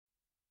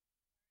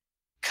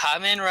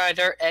Kamen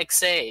Rider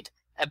X8,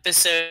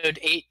 episode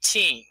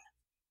 18.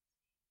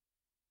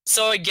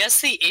 So I guess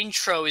the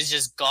intro is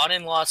just gone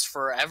and lost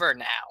forever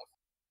now.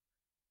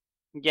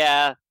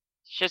 Yeah,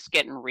 it's just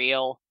getting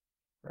real.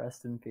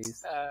 Rest in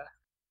peace.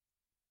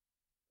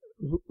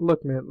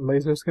 Look, man,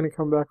 Laser's gonna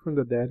come back from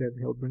the dead and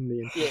he'll bring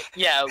the intro.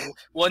 Yeah.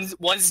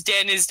 Once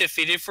Dan is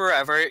defeated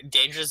forever,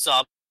 Dangerous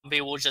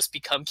Zombie will just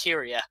become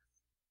Kiria.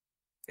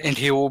 And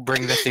he will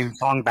bring the theme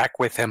song back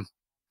with him.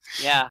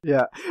 Yeah.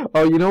 Yeah.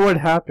 Oh, you know what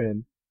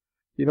happened?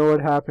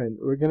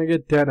 We're gonna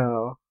get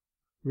Deno.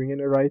 We're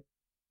gonna write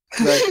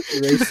that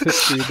erase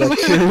history that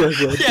Kiria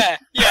did.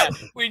 Yeah.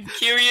 When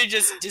Kiria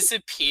just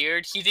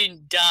disappeared, he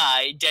didn't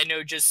die.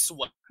 Deno just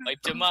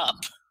swiped him up.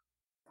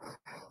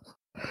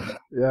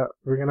 Yeah,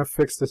 we're gonna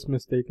fix this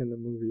mistake in the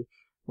movie.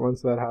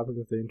 Once that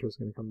happens, the intro's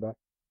gonna come back.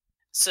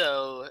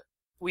 So,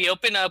 we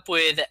open up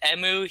with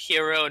Emu,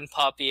 Hiro, and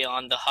Poppy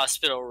on the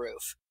hospital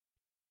roof.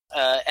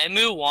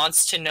 Emu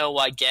wants to know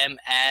why Gem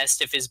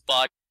asked if his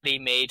body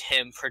made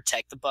him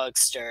protect the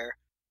Bugster.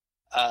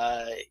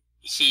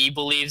 He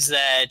believes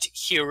that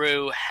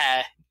Hiro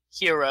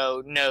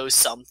knows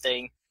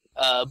something,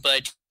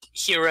 but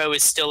Hiro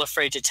is still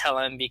afraid to tell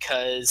him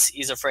because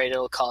he's afraid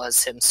it'll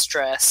cause him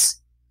stress.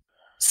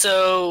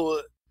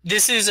 So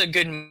this is a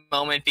good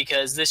moment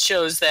because this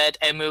shows that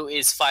Emu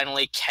is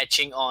finally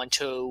catching on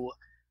to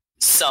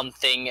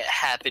something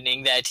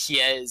happening that he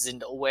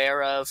isn't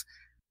aware of.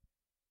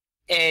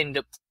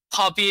 And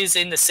Poppy is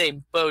in the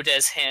same boat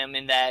as him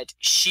in that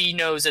she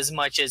knows as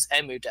much as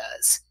Emu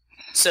does.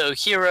 So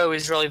Hiro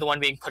is really the one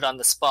being put on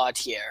the spot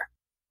here.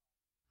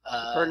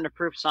 Burden of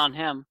proof's on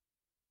him.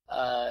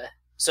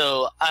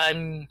 So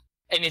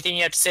anything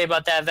you have to say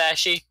about that,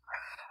 Vashie?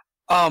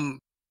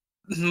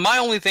 My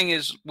only thing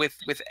is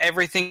with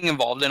everything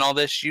involved in all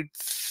this, you'd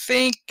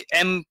think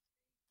Emma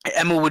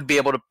would be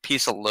able to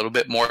piece a little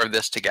bit more of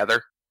this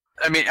together.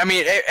 I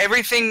mean,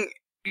 everything.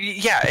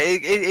 Yeah,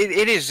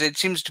 it is. It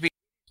seems to be,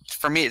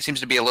 for me, it seems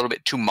to be a little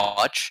bit too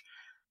much,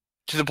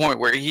 to the point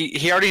where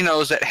he already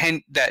knows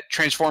that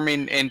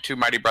transforming into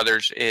Mighty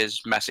Brothers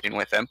is messing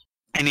with him,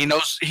 and he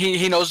knows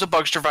the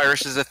Bugster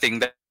virus is a thing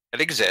that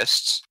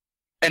exists.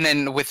 And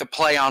then with the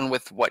play on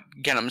with what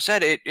Genom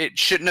said, it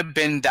shouldn't have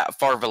been that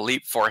far of a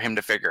leap for him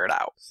to figure it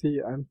out. See,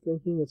 I'm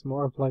thinking it's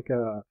more of like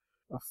a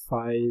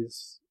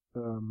Faiz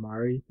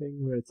Mari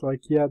thing, where it's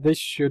like, yeah, they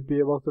should be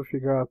able to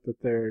figure out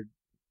that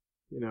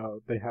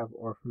they have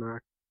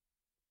Orphanac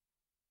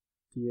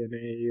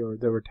DNA or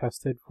they were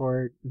tested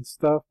for it and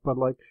stuff, but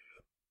like,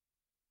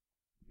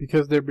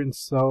 because they've been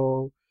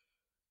so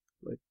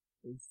like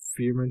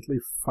vehemently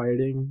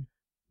fighting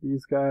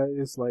these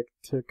guys, like,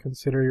 to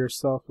consider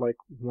yourself like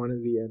one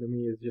of the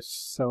enemy is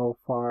just so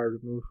far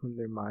removed from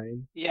their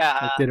mind. Yeah.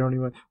 Like, they don't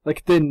even,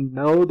 like, they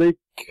know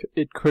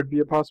it could be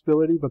a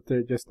possibility, but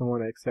they just don't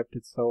want to accept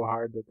it so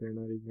hard that they're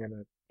not even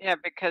gonna. Yeah,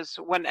 because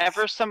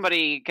whenever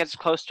somebody gets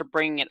close to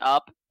bringing it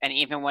up, and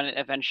even when it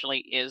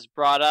eventually is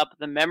brought up,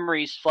 the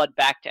memories flood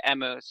back to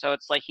Emu, so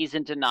it's like he's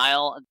in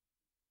denial.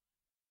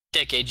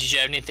 Decade, did you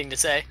have anything to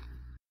say?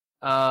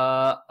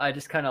 I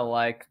just kind of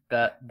like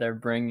that they're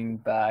bringing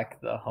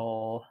back the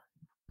whole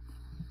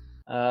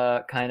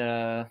kind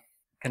of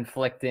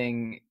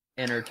conflicting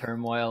inner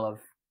turmoil of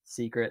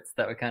secrets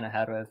that we kind of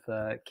had with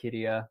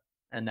Kiria,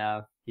 and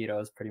now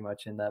Hiro's pretty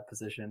much in that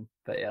position.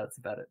 But yeah, that's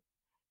about it.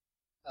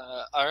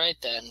 Alright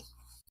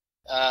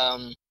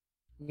then.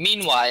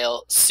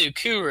 Meanwhile,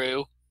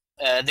 Sukuru,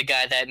 the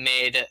guy that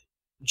made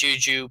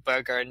Juju,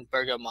 Burger, and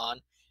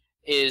Burgermon,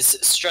 is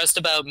stressed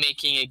about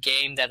making a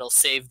game that'll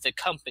save the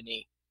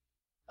company.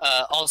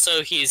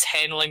 Also, he's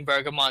handling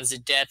Burgermon's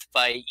death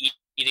by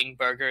eating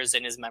burgers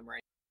in his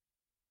memory.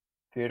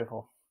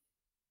 Beautiful.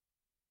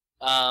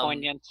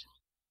 Poignant.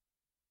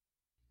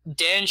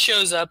 Dan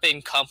shows up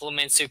and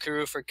compliments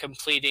Sukuru for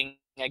completing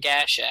a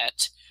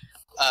gashat.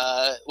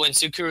 When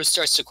Sukuru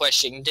starts to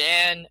question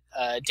Dan,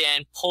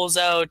 Dan pulls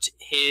out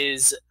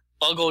his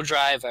Buggle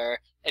driver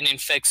and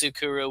infects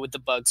Sukuru with the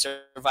Bugster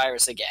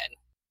virus again.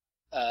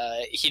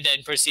 He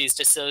then proceeds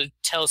to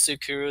tell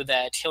Sukuru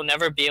that he'll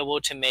never be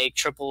able to make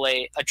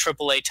a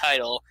AAA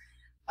title,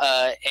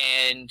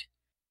 and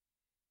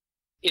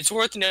it's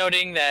worth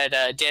noting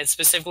that Dan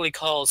specifically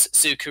calls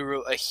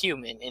Sukuru a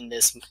human in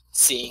this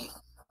scene.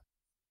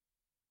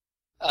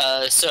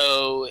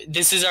 So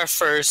this is our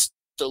first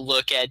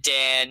look at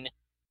Dan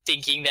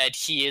thinking that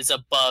he is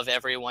above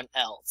everyone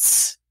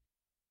else.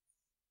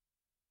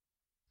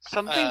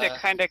 Something that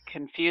kind of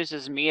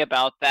confuses me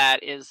about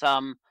that is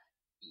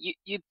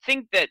you'd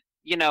think that,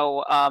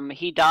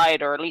 he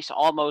died, or at least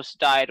almost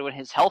died, when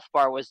his health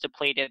bar was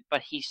depleted,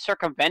 but he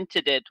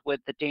circumvented it with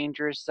the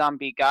dangerous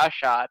zombie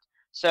Gashot.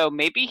 So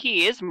maybe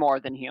he is more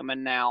than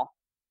human now.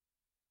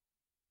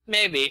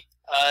 Maybe.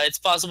 It's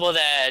possible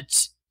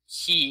that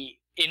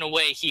in a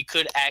way, he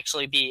could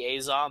actually be a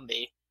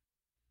zombie.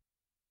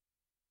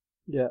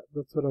 Yeah,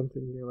 that's what I'm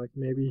thinking. Like,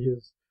 maybe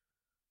his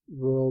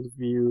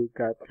worldview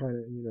got kind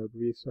of,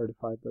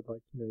 recertified that,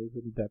 like,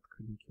 even death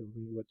couldn't kill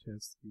me. What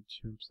chance did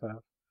chimps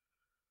have?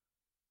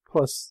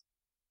 Plus,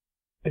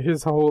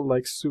 his whole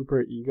like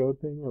super ego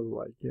thing of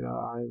like,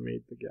 I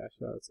made the gas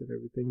shots and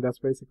everything. That's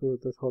basically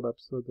what this whole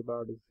episode's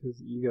about, is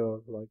his ego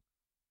of like,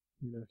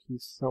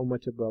 he's so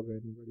much above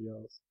anybody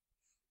else.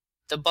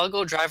 The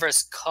Buggle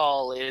driver's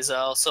call is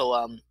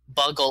also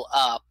Buggle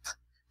Up.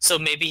 So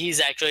maybe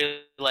he's actually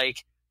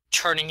like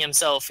turning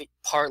himself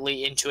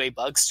partly into a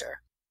bugster.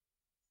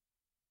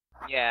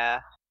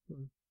 Yeah.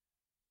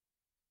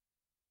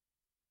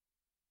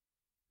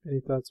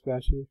 Any thoughts,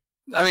 Vashie?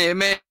 I mean, it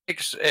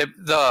makes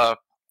the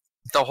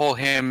whole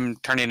him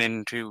turning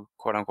into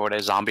quote unquote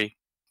a zombie,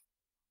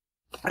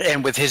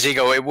 and with his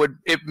ego,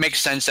 it makes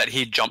sense that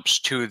he jumps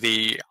to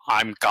the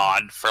 "I'm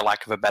God" for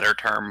lack of a better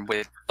term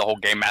with the whole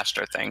game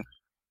master thing.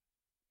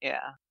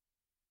 Yeah.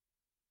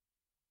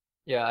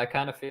 Yeah, I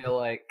kind of feel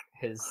like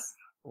his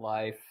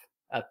life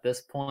at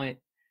this point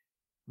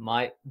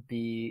might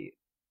be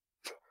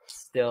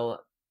still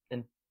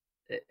in.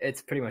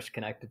 It's pretty much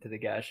connected to the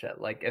Gashette.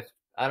 Like, if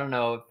I don't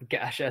know if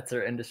Gashettes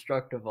are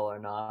indestructible or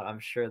not, I'm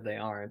sure they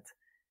aren't.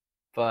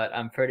 But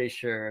I'm pretty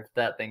sure if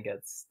that thing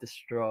gets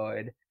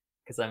destroyed,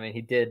 because I mean,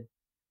 he did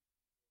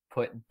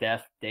put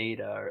death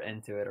data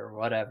into it or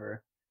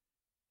whatever.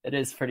 It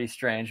is pretty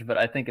strange, but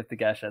I think if the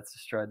Gashette's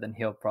destroyed, then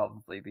he'll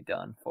probably be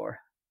done for.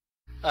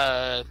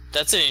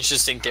 That's an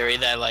interesting theory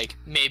that like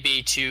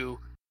maybe to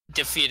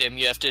defeat him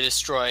you have to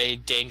destroy a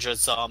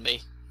dangerous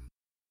zombie.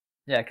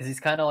 Yeah, because he's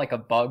kind of like a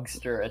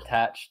bugster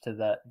attached to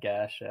that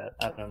Gashette.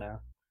 I don't know.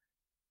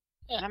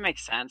 Yeah, that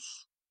makes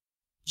sense.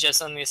 Just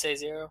something to say,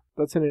 Zero?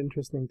 That's an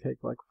interesting take,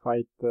 like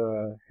fight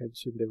the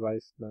Henshin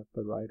device, not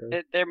the writer.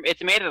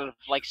 It's made of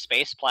like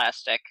space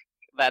plastic.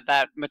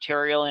 That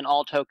material in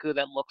all Toku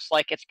that looks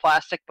like it's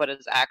plastic, but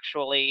is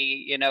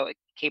actually,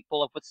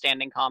 capable of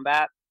withstanding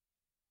combat.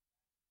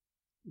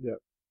 Yep.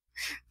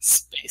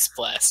 Space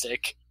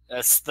plastic.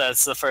 That's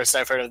the first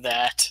I've heard of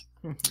that.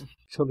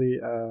 Actually,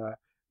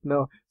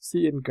 no.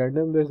 See, in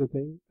Gundam, there's a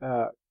thing.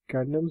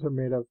 Gundams are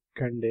made of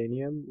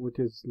Gundanium, which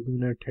is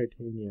lunar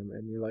titanium,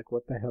 and you're like,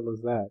 what the hell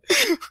is that?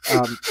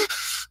 Of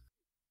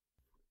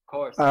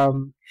course.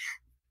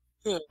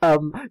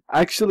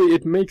 Actually,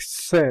 it makes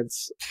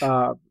sense.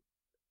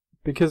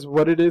 Because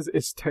what it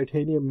is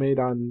titanium made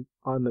on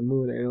the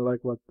moon, and you're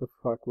like, what the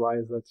fuck? Why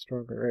is that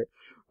stronger,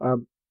 right?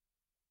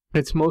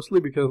 It's mostly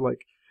because, like,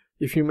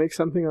 if you make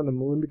something on the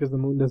moon, because the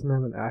moon doesn't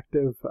have an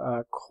active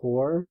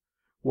core,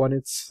 when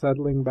it's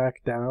settling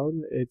back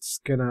down, it's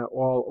gonna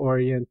all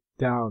orient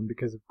down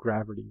because of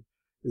gravity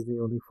is the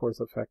only force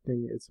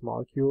affecting its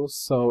molecules,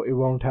 so it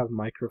won't have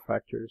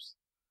microfractures.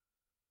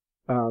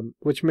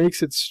 Which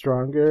makes it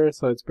stronger,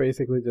 so it's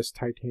basically just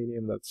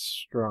titanium that's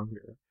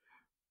stronger.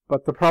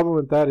 But the problem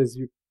with that is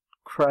you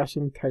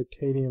crashing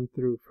titanium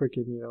through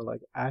freaking,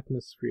 like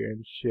atmosphere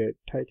and shit.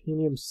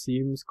 Titanium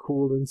seems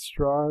cool and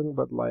strong,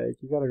 but like,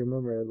 you gotta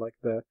remember, like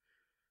the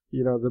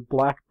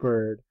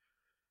Blackbird,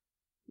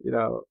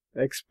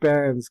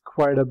 expands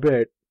quite a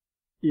bit,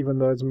 even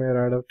though it's made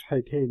out of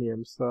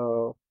titanium.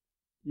 So,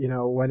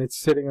 when it's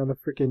sitting on the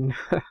freaking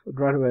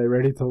runway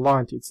ready to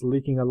launch, it's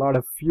leaking a lot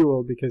of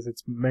fuel because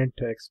it's meant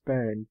to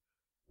expand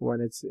when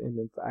it's in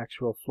its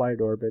actual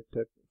flight orbit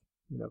to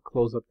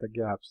close up the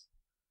gaps.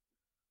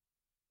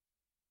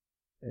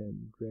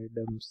 And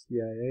random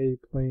CIA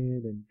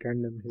plane and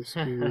Gundam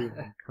history and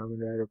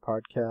Kamen Rider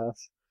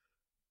podcast.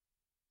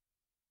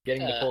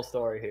 Getting the full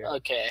story here.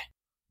 Okay.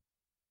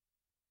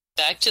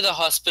 Back to the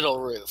hospital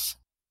roof.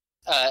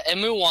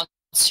 Emu wants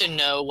to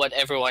know what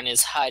everyone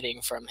is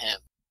hiding from him.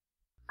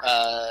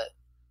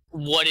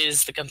 What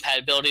is the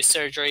compatibility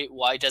surgery?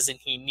 Why doesn't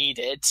he need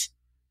it?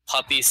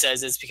 Puppy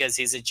says it's because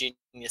he's a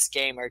genius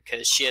gamer,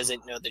 because she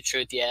doesn't know the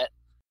truth yet.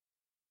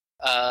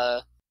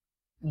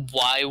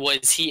 Why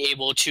was he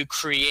able to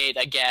create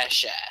a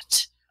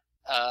Gashat?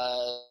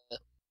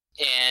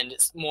 And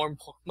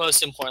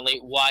most importantly,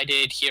 why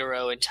did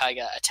Hiro and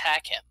Taiga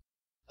attack him?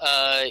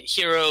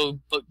 Hiro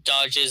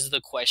dodges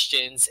the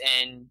questions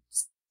and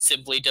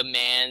simply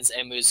demands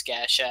Emu's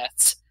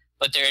Gashats,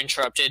 but they're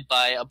interrupted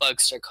by a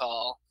bugster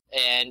call,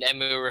 and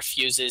Emu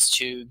refuses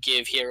to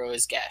give Hiro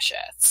his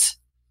Gashats.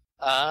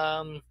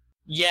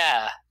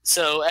 Yeah,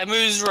 so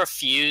Emu's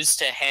refused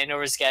to hand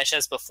over his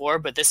Gashats before,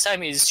 but this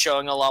time he's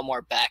showing a lot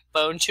more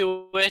backbone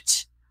to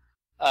it.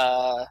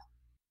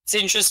 It's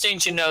interesting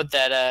to note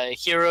that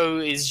Hiro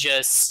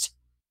is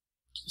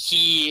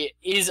he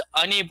is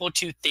unable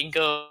to think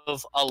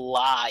of a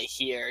lie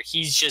here.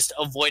 He's just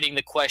avoiding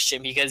the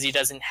question because he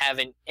doesn't have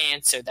an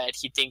answer that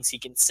he thinks he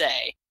can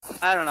say.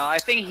 I don't know. I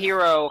think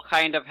Hiro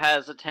kind of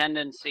has a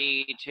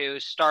tendency to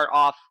start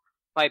off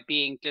by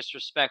being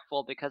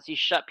disrespectful because he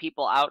shut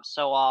people out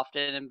so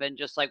often and been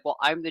just like, well,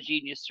 I'm the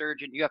genius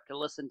surgeon, you have to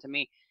listen to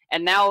me.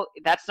 And now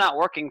that's not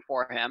working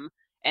for him.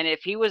 And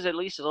if he was at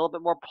least a little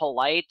bit more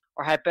polite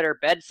or had better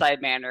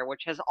bedside manner,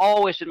 which has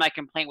always been my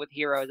complaint with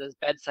Hiro, his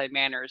bedside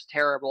manner is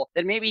terrible,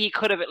 then maybe he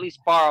could have at least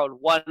borrowed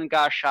one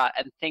Gashot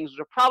and things would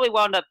have probably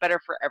wound up better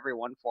for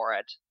everyone for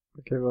it.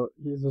 Okay, well,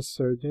 he's a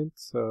surgeon,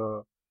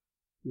 so,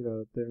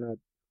 they're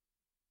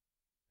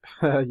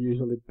not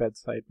usually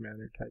bedside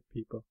manner type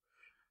people.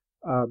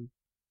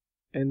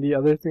 And the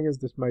other thing is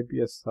this might be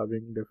a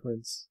subbing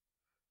difference.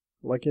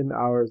 Like in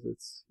ours,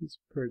 he's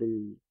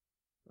pretty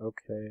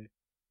okay.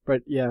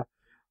 But yeah,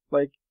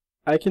 like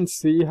I can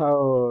see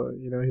how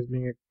he's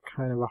being a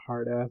kind of a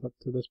hard ass up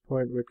to this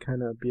point would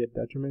kind of be a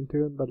detriment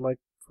to him. But like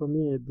for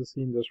me, the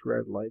scene just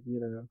read like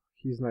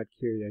he's not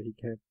Kirya. He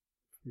can't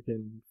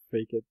freaking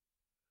fake it.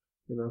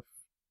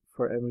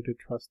 For Emu to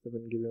trust him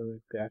and give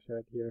him a gash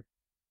out here.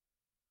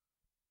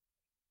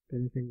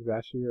 Anything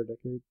Vashie or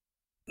Decade?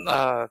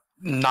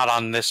 Not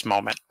on this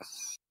moment.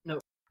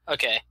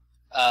 Okay.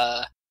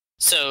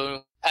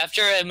 So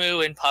after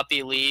Emu and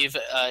Poppy leave,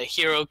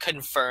 Hiro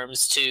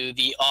confirms to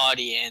the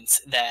audience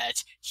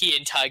that he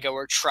and Taiga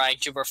were trying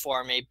to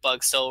perform a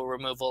bug soul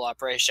removal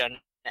operation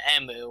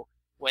on Emu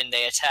when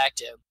they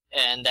attacked him,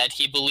 and that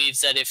he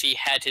believes that if he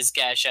had his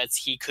gashets,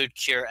 he could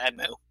cure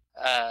Emu.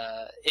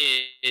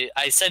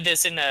 I said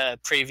this in a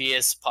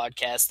previous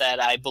podcast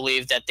that I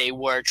believe that they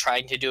were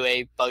trying to do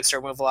a bug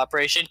soul removal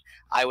operation.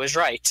 I was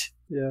right.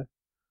 Yeah,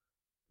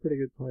 pretty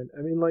good point.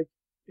 I mean, like,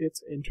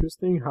 it's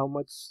interesting how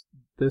much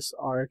this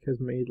arc has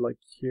made, like,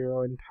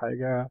 Hiro and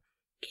Taiga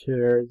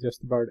care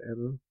just about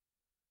Emu.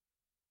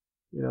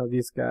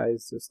 These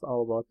guys just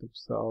all about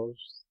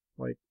themselves.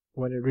 Like,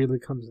 when it really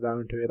comes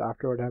down to it,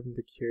 after what happened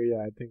to Kirya,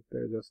 I think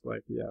they're just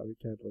like, yeah, we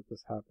can't let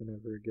this happen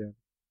ever again.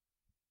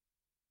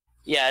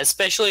 Yeah,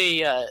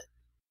 especially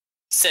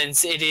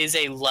since it is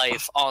a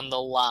life on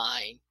the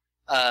line.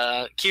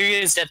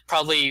 Kirya's death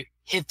probably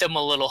hit them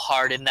a little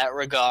hard in that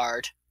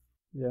regard.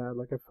 Yeah,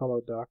 like a fellow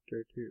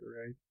doctor too,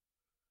 right?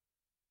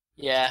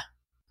 Yeah.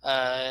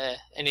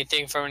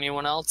 Anything from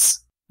anyone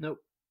else? Nope.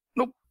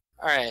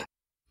 Alright.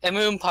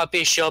 Emu and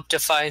Poppy show up to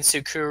find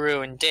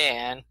Sukuru and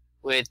Dan,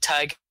 with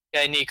Taiga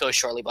and Nico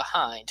shortly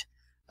behind.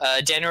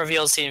 Dan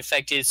reveals he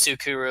infected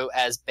Sukuru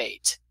as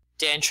bait.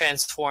 Dan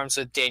transforms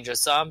with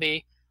Dangerous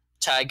Zombie,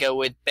 Taiga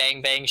with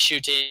Bang Bang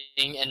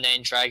Shooting, and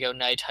then Drago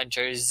Night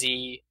Hunter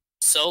Z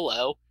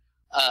solo,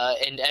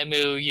 and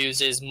Emu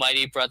uses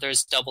Mighty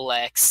Brothers Double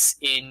X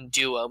in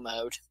duo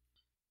mode.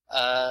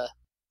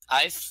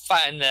 I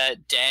find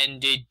that Dan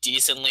did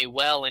decently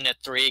well in a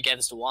 3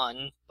 against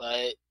 1,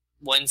 but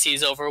once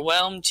he's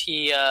overwhelmed,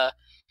 he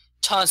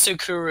taunts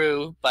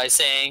Sukuru by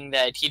saying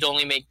that he'd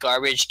only make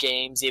garbage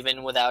games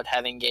even without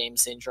having game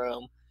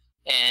syndrome,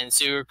 and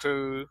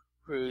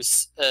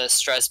Sukuru's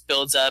stress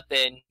builds up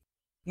and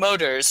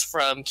Motors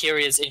from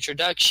Kirya's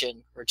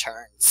introduction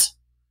returns.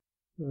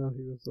 Well,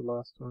 he was the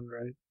last one,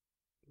 right?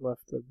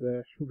 Left of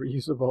the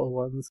reusable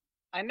ones.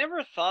 I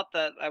never thought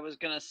that I was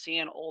gonna see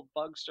an old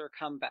bugster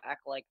come back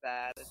like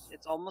that.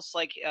 It's almost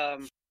like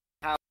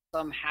how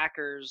some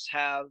hackers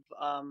have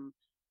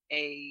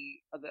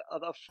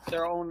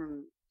their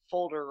own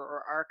folder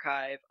or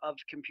archive of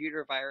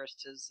computer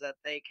viruses that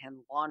they can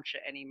launch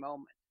at any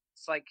moment.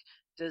 It's like,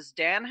 does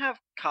Dan have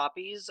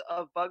copies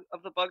of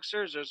the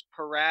bugsters? Or is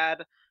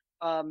Parad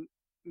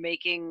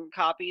making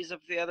copies of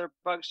the other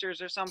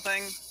bugsters or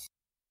something?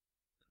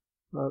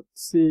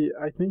 See,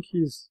 I think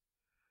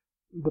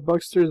the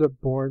bugsters are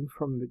born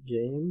from the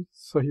game,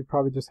 so he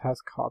probably just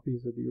has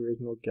copies of the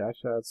original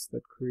gashats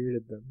that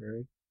created them,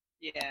 right?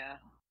 Yeah.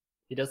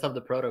 He does have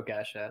the proto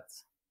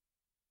gashats.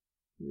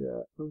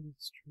 Yeah,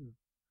 that's true.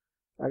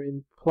 I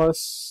mean,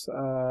 plus,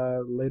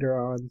 later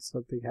on,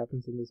 something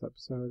happens in this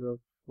episode of,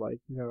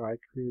 like, I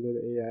created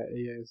AI.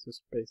 AI is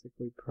just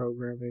basically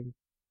programming,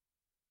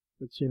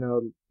 which,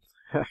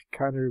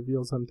 kind of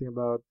reveals something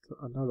about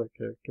another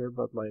character,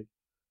 but, like,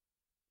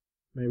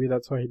 maybe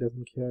that's why he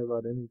doesn't care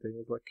about anything.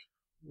 It's like,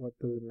 what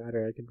does it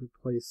matter? I can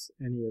replace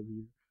any of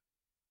you.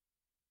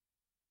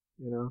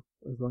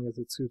 As long as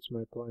it suits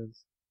my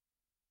plans.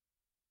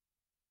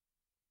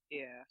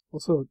 Yeah.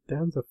 Also,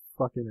 Dan's a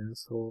fucking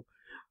asshole.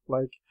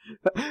 Like...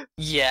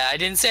 Yeah, I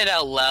didn't say it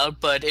out loud,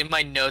 but in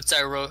my notes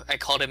I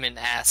called him an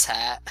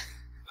asshat.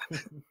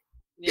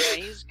 Yeah,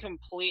 he's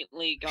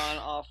completely gone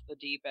off the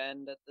deep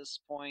end at this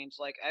point.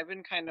 Like, I've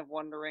been kind of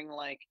wondering,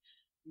 like,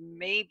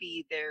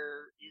 maybe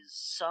there is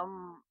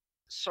some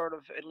sort of,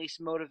 at least,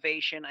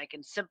 motivation I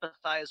can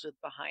sympathize with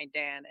behind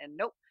Dan, and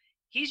nope,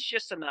 he's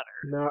just a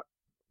nutter.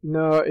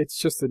 No, it's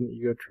just an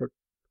ego trip.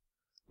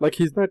 Like,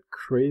 he's not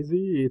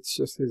crazy, it's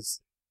just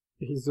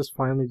he's just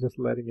finally just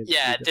letting it.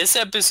 Yeah, this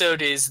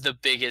episode is the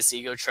biggest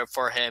ego trip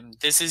for him.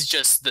 This is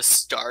just the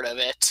start of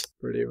it.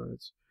 Pretty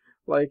much.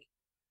 Like,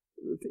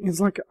 it's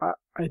like,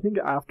 I think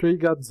after he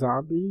got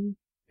zombie,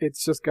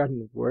 it's just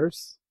gotten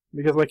worse.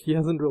 Because, like, he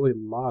hasn't really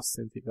lost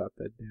since he got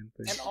that damn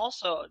thing. And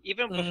also,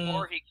 even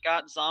before he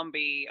got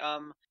zombie,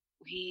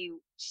 he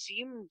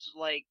seemed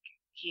like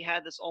he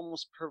had this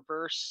almost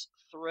perverse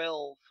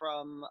thrill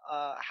from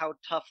how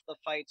tough the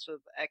fights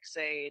with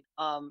X-Aid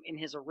in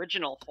his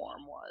original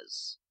form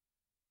was.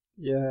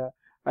 Yeah,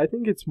 I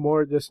think it's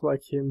more just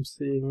like him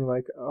seeing,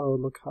 like, oh,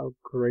 look how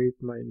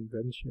great my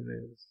invention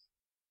is.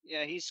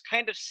 Yeah, he's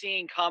kind of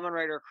seeing Kamen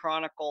Rider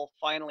Chronicle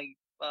finally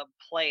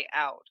play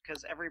out,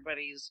 because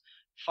everybody's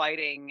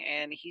fighting,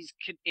 and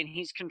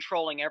he's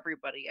controlling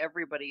everybody.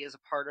 Everybody is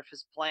a part of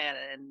his plan,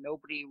 and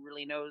nobody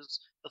really knows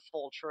the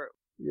full truth.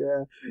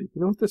 Yeah, you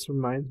know what this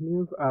reminds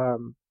me of?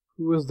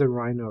 Who was the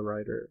Rhino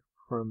Rider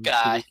from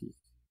Guy. Kabuki?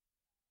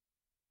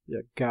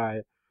 Yeah,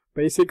 Guy.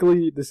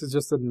 Basically, this is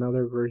just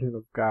another version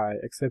of Guy,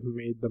 except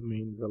made the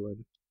main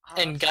villain.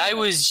 And Guy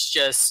was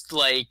just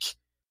like,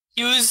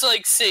 he was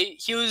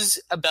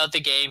about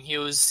the game. He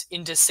was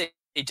into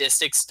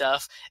sadistic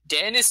stuff.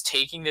 Dan is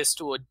taking this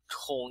to a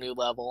whole new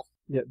level.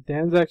 Yeah,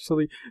 Dan's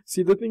actually...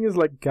 See, the thing is,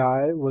 like,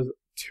 Guy was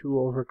too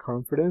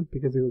overconfident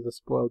because he was a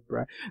spoiled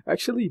brat.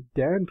 Actually,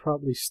 Dan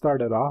probably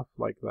started off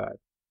like that.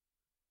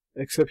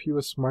 Except he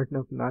was smart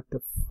enough not to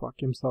fuck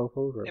himself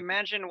over.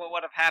 Imagine what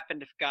would have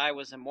happened if Guy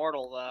was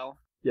immortal, though.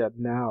 Yeah,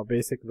 now,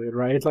 basically,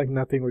 right? Like,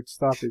 nothing would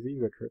stop his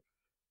ego trip.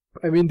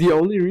 I mean, the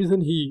only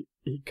reason he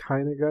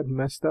kind of got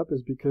messed up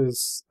is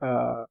because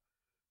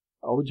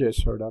OJ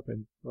showed up,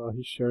 and, well,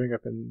 he's showing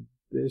up in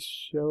this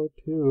show,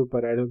 too,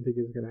 but I don't think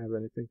he's gonna have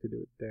anything to do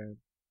with Dan.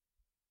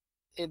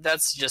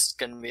 That's just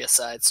gonna be a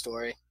side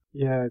story.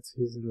 Yeah,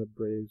 he's in the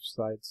Brave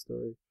side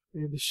story.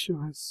 Man, this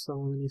show has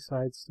so many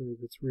side stories,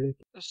 it's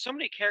ridiculous. There's so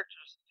many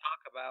characters to talk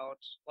about,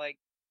 like,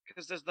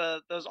 because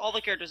there's all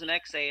the characters in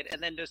X8,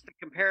 and then there's the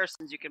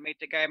comparisons you can make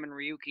to Gaim and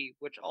Ryuki,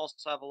 which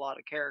also have a lot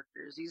of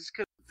characters. These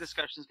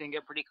discussions can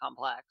get pretty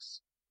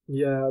complex.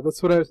 Yeah,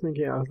 that's what I was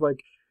thinking. I was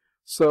like,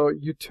 so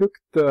you took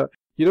the...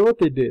 You know what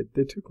they did?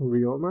 They took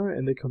Ryoma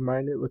and they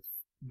combined it with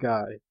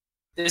Guy.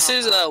 This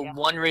is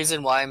one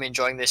reason why I'm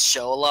enjoying this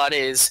show a lot,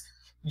 is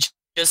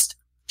just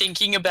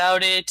thinking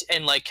about it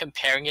and, like,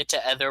 comparing it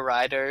to other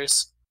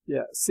writers.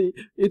 Yeah, see,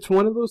 it's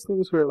one of those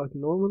things where, like,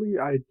 normally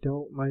I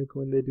don't like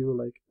when they do,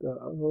 like,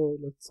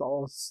 let's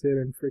all sit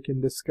and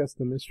freaking discuss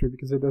the mystery,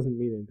 because it doesn't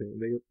mean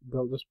anything.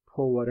 They'll just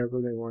pull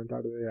whatever they want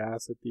out of their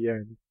ass at the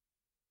end.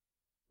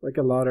 Like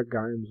a lot of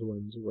Gaim's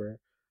ones where,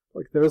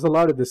 like, there was a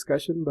lot of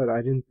discussion, but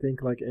I didn't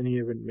think, like, any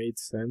of it made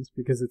sense,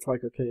 because it's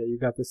like, okay, you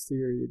got this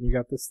theory, and you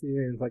got this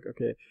theory, and it's like,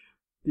 okay,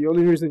 the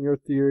only reason your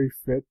theory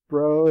fit,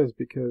 bro, is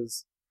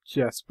because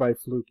just by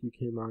fluke you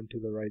came on to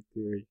the right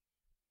theory.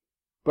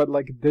 But,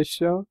 like, this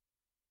show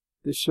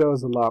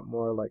is a lot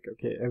more like,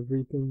 okay,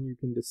 everything you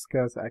can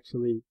discuss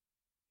actually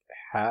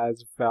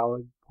has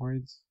valid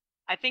points.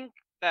 I think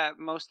that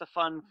most of the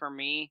fun for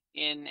me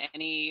in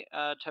any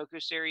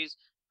Toku series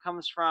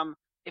comes from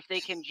if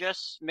they can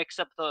just mix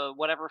up the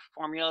whatever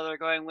formula they're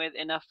going with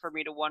enough for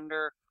me to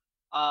wonder,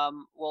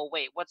 well,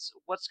 wait, what's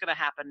going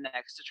to happen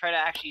next? To try to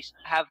actually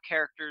have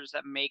characters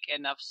that make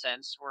enough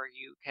sense where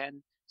you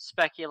can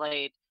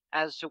speculate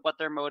as to what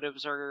their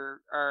motives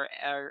are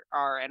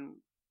and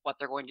what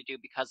they're going to do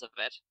because of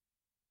it.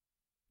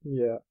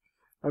 Yeah,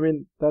 I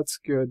mean, that's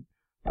good.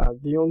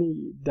 The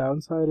only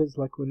downside is,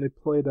 like, when they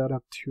play that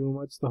up too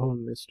much, the whole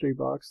mystery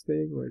box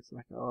thing, where it's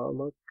like, oh,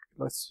 look,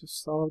 let's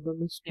just solve the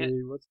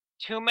mystery. Yeah.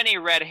 Too many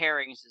red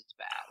herrings is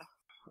bad.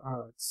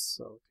 Oh, it's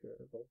so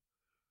terrible.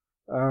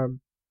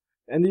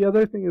 And the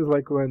other thing is,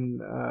 like, when,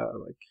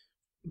 like,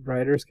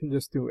 writers can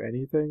just do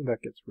anything,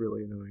 that gets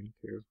really annoying,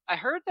 too. I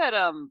heard that,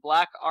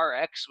 Black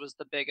RX was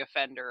the big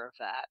offender of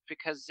that,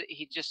 because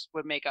he just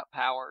would make up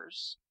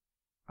powers.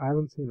 I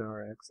haven't seen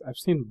RX. I've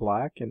seen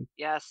Black, and...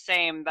 Yeah,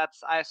 same.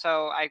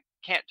 So I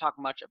can't talk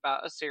much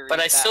about a series. But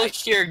I still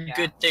hear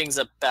good things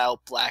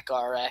about Black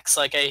RX.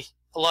 Like, a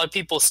lot of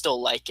people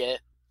still like it.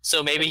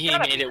 So maybe he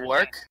made it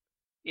work?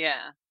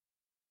 Yeah.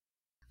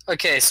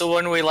 Okay, so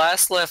when we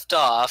last left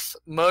off,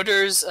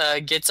 Motors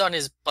gets on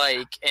his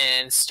bike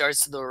and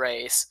starts the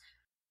race.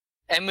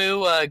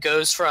 Emu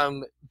goes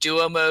from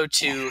duo mode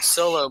to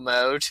solo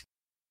mode.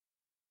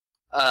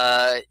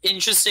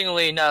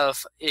 Interestingly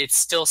enough, it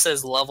still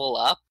says level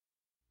up.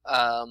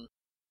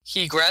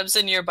 He grabs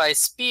a nearby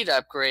speed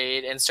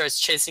upgrade and starts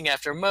chasing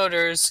after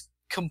Motors,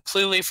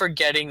 completely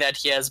forgetting that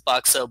he has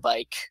Boxo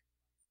Bike.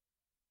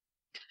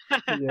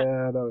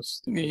 Yeah, that was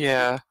stupid.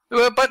 Yeah,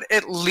 but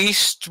at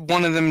least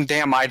one of them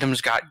damn items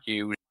got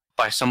used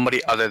by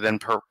somebody other than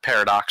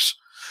Paradox.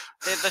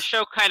 The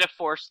show kind of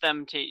forced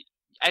them to...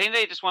 I think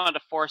they just wanted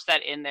to force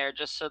that in there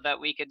just so that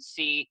we could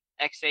see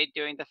X8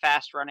 doing the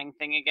fast running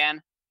thing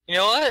again. You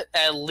know what?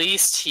 At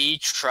least he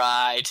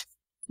tried.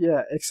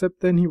 Yeah, except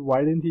then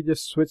why didn't he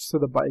just switch to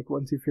the bike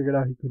once he figured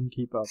out he couldn't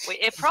keep up? Wait,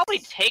 it probably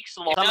takes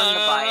long to summon the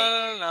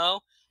bike. No.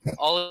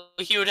 All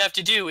he would have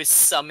to do is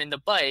summon the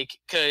bike,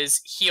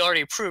 because he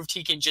already proved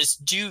he can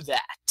just do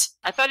that.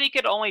 I thought he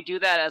could only do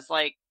that as,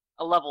 like,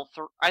 a level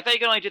 3. I thought he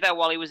could only do that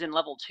while he was in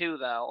level 2,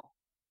 though.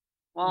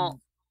 Well...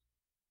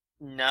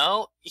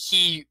 No,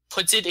 he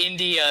puts it in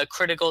the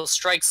critical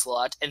strike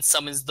slot and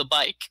summons the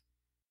bike.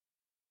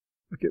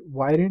 Okay,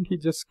 why didn't he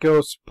just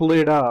go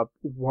split up?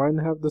 One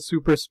have the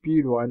super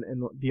speed one,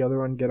 and the other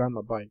one get on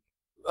the bike?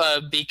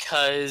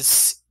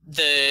 Because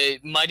the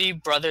Mighty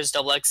Brothers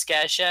Deluxe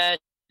Gashet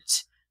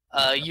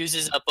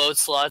uses a boat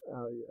slot.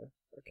 Oh, yeah.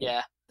 Okay.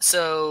 Yeah.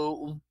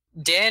 So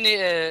Dan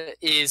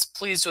is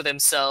pleased with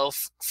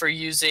himself for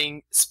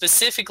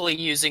specifically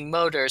using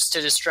Motors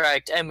to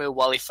distract Emu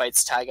while he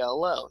fights Taiga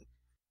alone.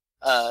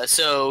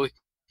 So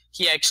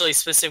he actually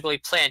specifically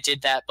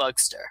planted that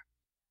Bugster.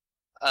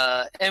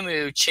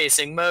 Emu,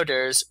 chasing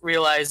Motors,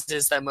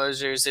 realizes that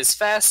Motors is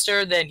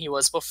faster than he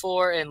was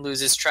before and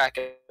loses track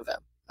of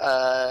him.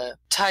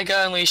 Taiga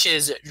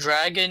unleashes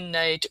Dragon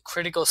Knight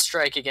Critical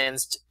Strike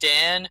against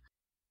Dan,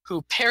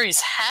 who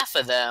parries half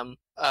of them,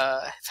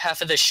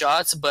 half of the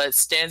shots, but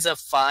stands up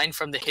fine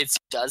from the hits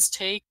he does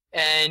take.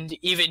 And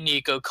even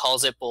Nico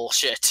calls it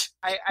bullshit.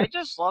 I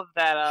just love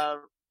that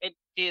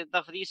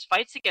these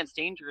fights against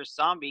Dangerous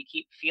Zombie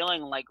keep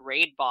feeling like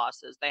raid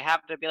bosses. They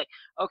have to be like,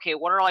 okay,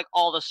 what are like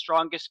all the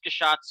strongest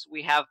shots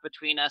we have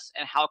between us,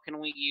 and how can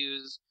we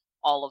use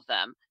all of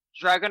them?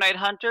 Dragonite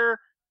Hunter,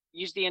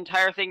 use the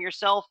entire thing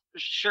yourself?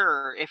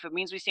 Sure, if it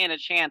means we stand a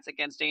chance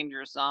against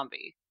Dangerous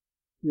Zombie.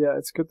 Yeah,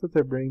 it's good that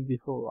they're bringing the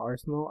whole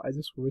arsenal. I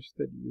just wish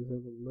they'd use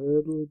it a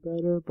little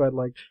better, but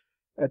like,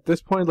 at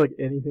this point, like,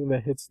 anything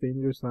that hits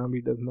Dangerous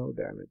Zombie does no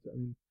damage. I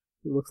mean,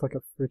 he looks like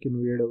a freaking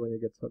weirdo when he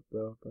gets up,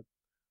 though, but...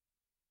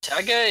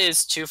 Taiga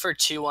is 2 for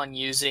 2 on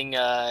using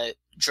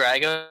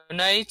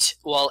Dragonite,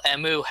 while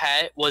Emu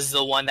was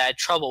the one that had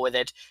trouble with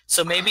it.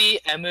 So maybe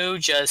Emu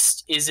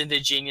just isn't the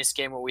genius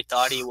gamer we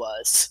thought he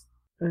was.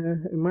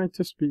 It might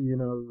just be,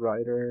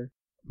 Ryder.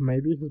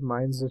 Maybe his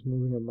mind's just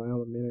moving a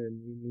mile a minute and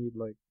you need,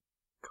 like,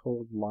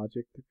 cold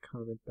logic to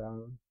calm it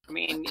down. I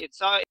mean, it's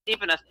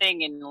even a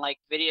thing in, like,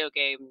 video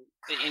game,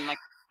 in, like,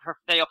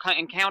 that you'll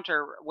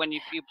encounter when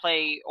you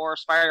play or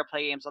aspire to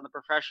play games on the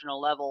professional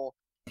level.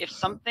 If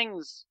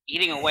something's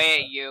eating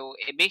away at you,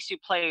 it makes you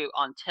play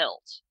on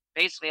tilt.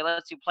 Basically, it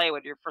lets you play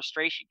when your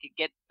frustration can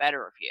get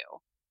better of you.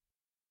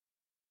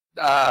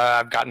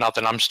 I've got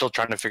nothing. I'm still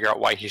trying to figure out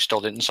why he still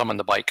didn't summon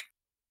the bike.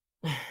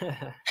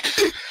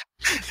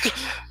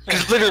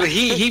 Because literally,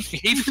 he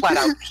flat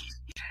out,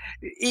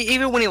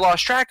 even when he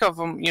lost track of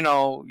him,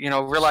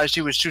 realized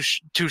he was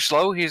too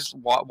slow.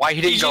 Why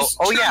he didn't go?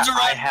 Oh yeah,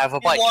 I have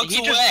a bike.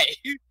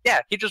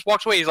 He just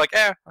walks away. He's like,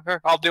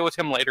 I'll deal with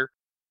him later.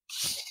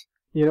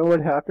 You know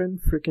what happened?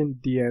 Freaking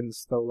DN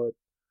stole it.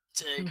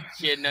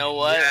 You know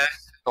what? Yeah,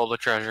 stole the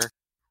treasure.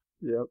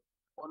 Yep.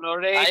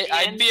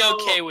 I'd be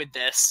okay with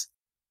this.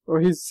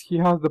 Or he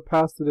has the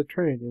pass to the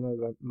train,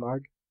 that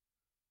mug.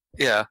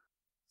 Yeah.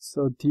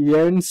 So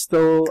DN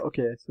stole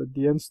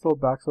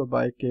Baxo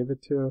bike, gave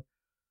it to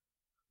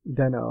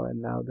Deno, and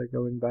now they're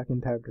going back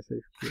in time to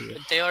save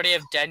Kira. They already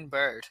have Den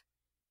Bird.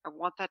 I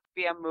want that to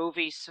be a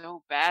movie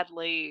so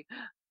badly.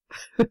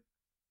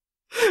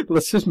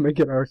 Let's just make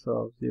it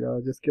ourselves,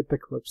 just get the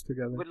clips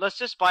together. Let's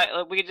just buy.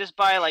 We could just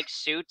buy like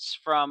suits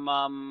from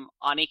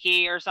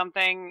Aniki or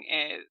something.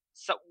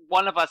 So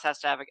one of us has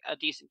to have a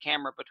decent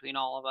camera between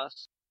all of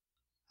us.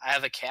 I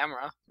have a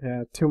camera.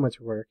 Yeah, too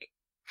much work.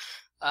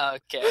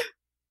 Okay.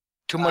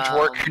 Too much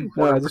work.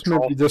 No, I just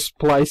meant we just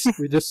splice.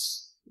 we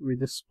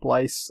just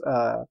splice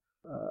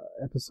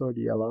episode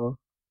yellow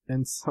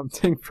and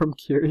something from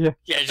Kyria.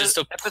 Yeah, just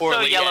a Episode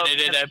poorly yellow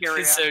edited Kyria.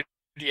 episode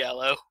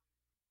yellow.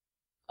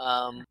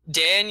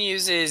 Dan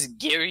uses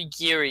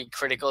Giri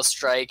Critical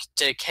Strike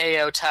to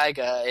KO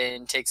Taiga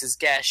and takes his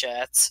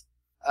Gashats,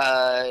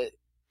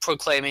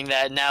 proclaiming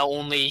that now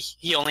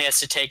he only has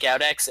to take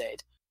out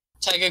Xaid.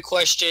 Taiga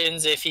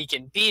questions if he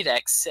can beat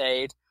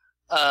Xaid,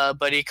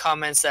 but he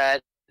comments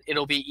that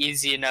it'll be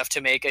easy enough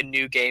to make a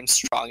new game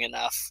strong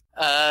enough.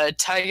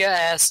 Taiga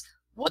asks,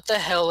 "What the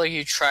hell are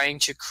you trying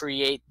to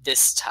create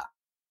this time?"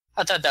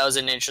 I thought that was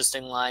an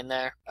interesting line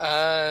there.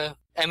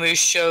 Emu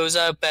shows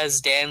up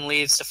as Dan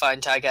leaves to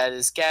find Taiga had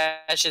his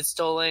gadget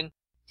stolen.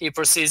 He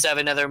proceeds to have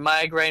another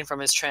migraine from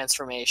his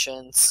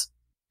transformations.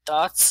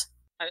 Thoughts?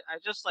 I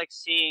just like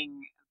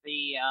seeing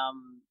the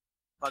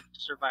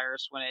bug-booster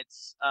virus when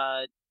it's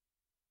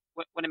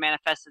when it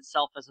manifests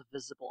itself as a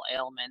visible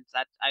ailment.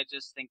 That I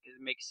just think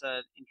it makes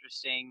an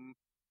interesting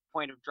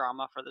point of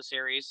drama for the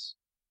series.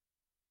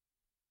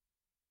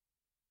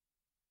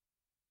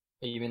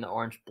 You mean the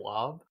orange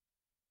blob?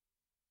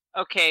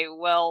 Okay,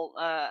 well,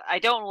 I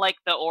don't like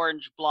the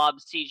orange blob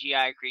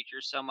CGI creature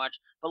so much,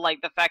 but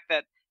like the fact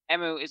that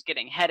Emu is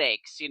getting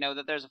headaches,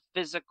 that there's a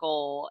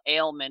physical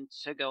ailment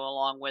to go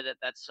along with it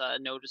that's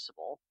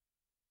noticeable.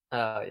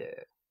 Oh,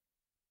 yeah.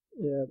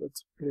 Yeah,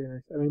 that's pretty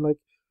nice. I mean, like,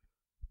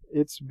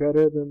 it's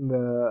better than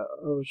the,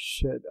 oh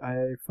shit,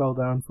 I fell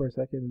down for a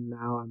second and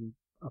now I'm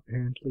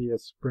apparently a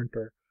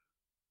sprinter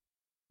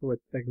with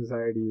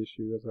anxiety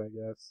issues, I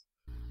guess.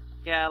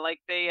 Yeah,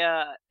 like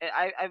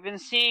I've been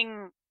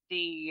seeing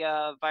the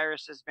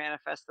viruses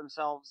manifest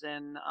themselves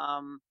in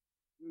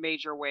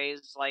major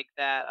ways like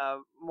that,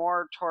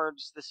 more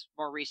towards this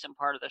more recent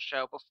part of the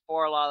show.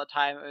 Before, a lot of the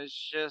time, it was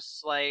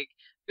just like,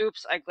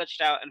 oops, I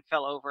glitched out and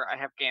fell over, I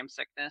have game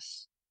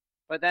sickness.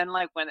 But then,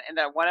 like, when in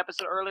that one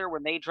episode earlier,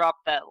 when they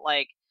dropped that,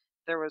 like,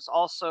 there was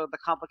also the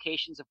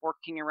complications of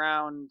working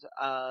around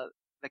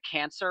the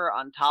cancer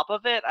on top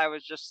of it, I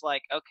was just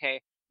like,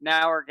 okay,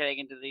 now we're getting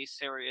into these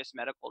serious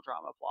medical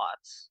drama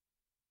plots.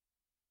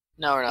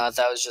 No, we're not.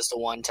 That was just a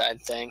one-time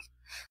thing.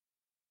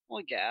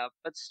 Well, yeah,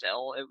 but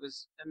still, it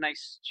was a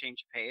nice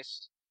change of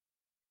pace.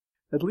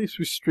 At least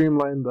we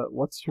streamlined the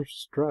what's your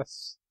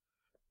stress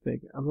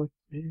thing. I'm like,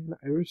 man,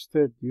 I wish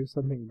they'd do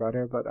something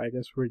better, but I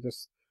guess we're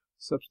just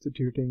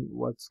substituting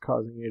what's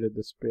causing you to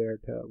despair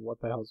to what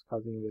the hell's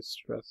causing you to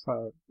stress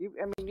out.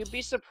 You'd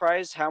be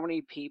surprised how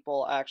many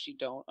people actually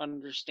don't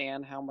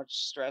understand how much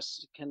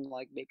stress can,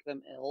 like, make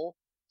them ill.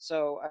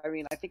 So, I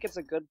mean, I think it's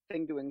a good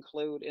thing to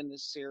include in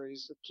this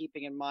series,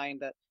 keeping in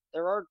mind that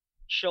there are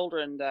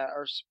children that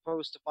are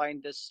supposed to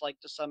find this, like,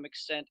 to some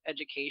extent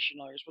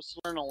educational. You're supposed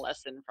to learn a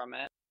lesson from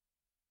it.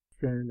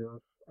 Fair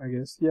enough, I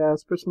guess. Yeah,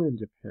 especially in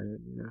Japan,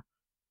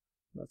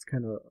 that's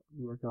kind of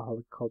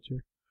workaholic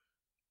culture.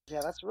 Yeah,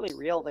 that's really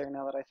real there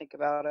now that I think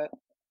about it.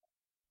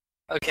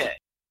 Okay,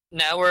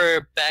 now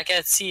we're back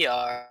at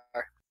CR.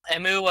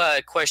 Emu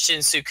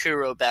questions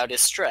Sukuro about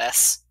his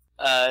stress.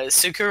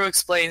 Sukuro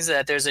explains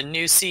that there's a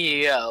new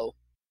CEO.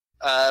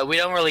 We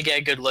don't really get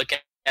a good look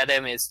at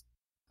him,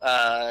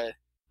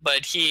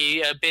 but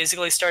he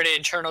basically started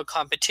internal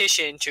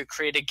competition to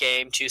create a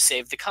game to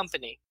save the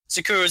company.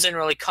 Sukuro isn't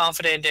really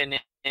confident in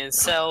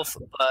himself,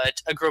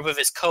 but a group of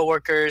his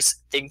coworkers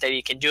think that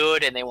he can do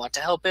it and they want to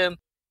help him.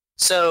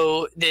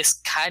 So this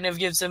kind of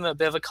gives him a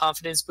bit of a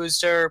confidence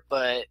booster,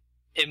 but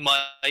it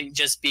might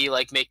just be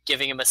like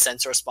giving him a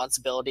sense of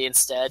responsibility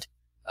instead.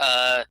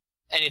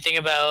 Anything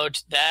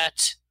about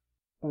that?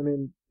 I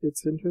mean,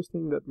 it's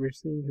interesting that we're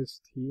seeing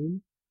his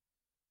team.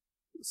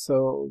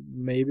 So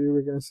maybe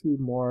we're gonna see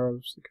more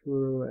of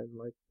Sakura and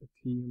like the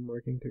team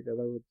working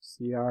together with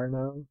CR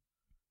now,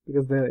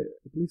 because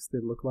at least they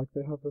look like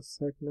they have a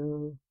sec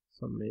now.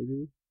 So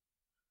maybe.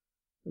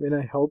 I mean,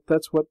 I hope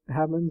that's what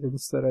happens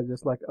instead of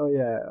just like, oh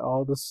yeah,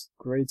 all this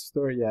great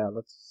story, yeah,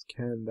 let's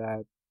can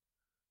that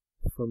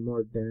for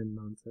more Dan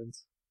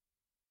nonsense.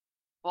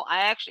 Well,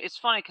 it's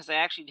funny because I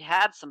actually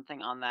had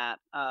something on that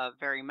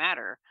very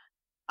matter.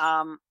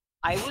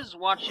 I was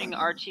watching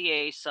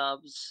RTA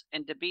subs,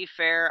 and to be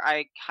fair,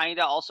 I kind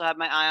of also had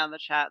my eye on the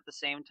chat at the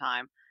same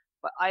time.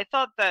 But I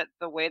thought that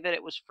the way that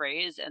it was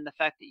phrased and the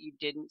fact that you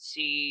didn't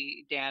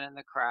see Dan in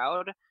the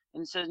crowd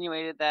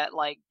insinuated that,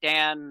 like,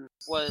 Dan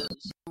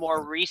was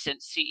more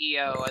recent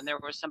CEO and there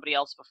was somebody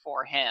else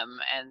before him,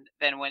 and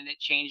then when it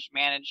changed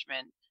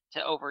management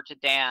over to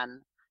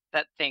Dan,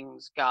 that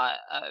things got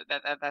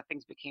that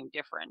things became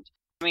different.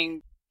 I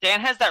mean, Dan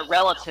has that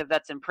relative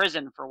that's in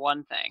prison for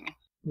one thing.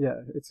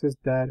 Yeah, it's his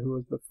dad who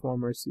was the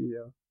former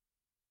CEO.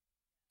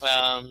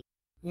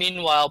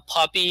 Meanwhile,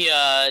 Poppy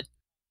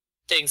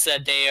thinks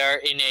that they are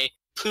in a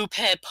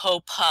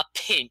poop-he-po-pa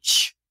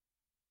pinch.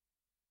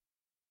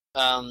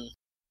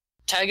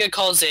 Taiga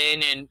calls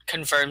in and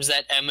confirms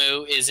that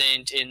Emu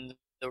isn't in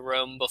the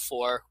room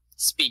before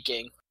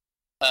speaking.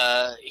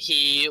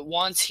 He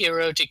wants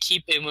Hiro to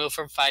keep Emu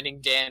from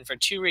fighting Dan for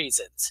two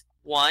reasons.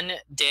 One,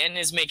 Dan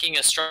is making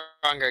a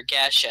stronger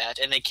Gashat,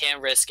 and they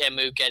can't risk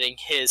Emu getting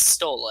his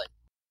stolen.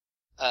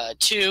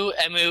 Two,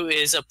 Emu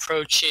is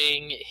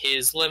approaching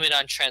his limit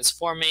on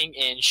transforming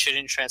and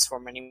shouldn't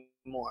transform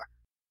anymore.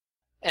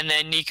 And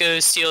then Nico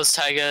steals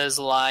Taiga's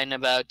line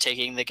about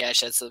taking the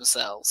Gashets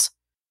themselves.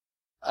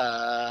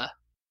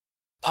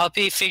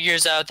 Poppy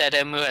figures out that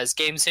Emu has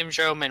game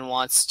syndrome and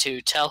wants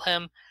to tell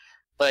him,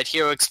 but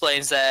Hiro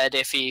explains that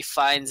if he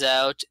finds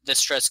out, the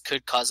stress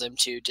could cause him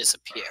to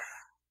disappear.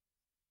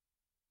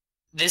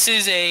 This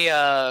is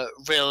a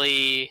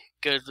really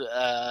good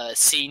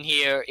scene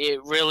here. It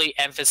really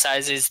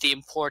emphasizes the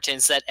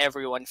importance that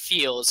everyone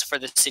feels for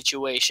the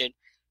situation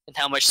and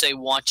how much they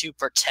want to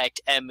protect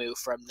Emu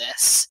from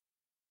this.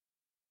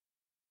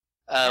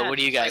 What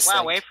do you guys think?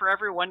 Wow, way for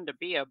everyone to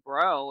be a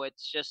bro.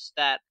 It's just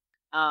that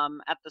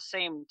at the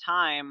same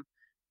time,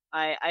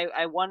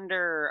 I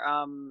wonder.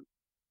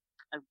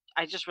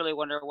 I just really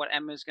wonder what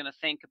Emu's going to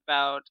think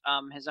about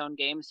his own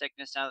game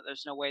sickness now that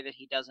there's no way that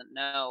he doesn't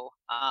know.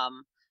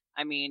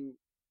 I mean,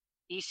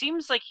 he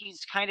seems like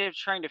he's kind of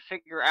trying to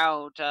figure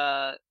out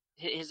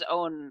his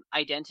own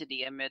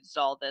identity amidst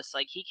all this.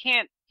 Like, he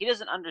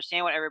doesn't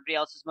understand what everybody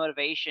else's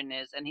motivation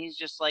is, and he's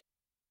just like,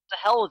 "To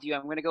hell with you!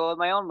 I'm going to go with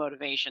my own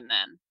motivation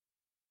then."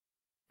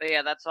 But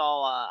yeah, that's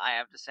all I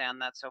have to say on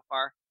that so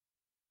far.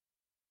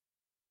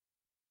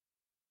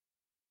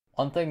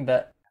 One thing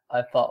that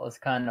I thought was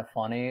kind of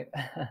funny,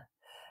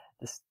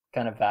 just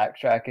kind of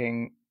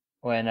backtracking,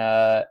 when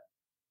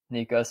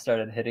Nico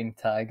started hitting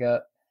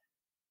Taiga,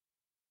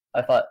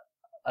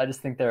 I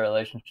just think their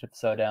relationship's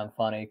so damn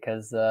funny,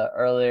 because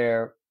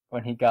earlier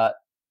when he got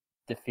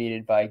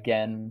defeated by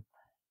Gen,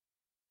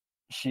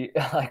 she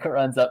like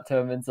runs up to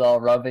him and's all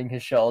rubbing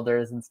his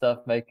shoulders and stuff,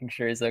 making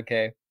sure he's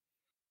okay.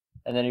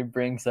 And then he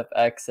brings up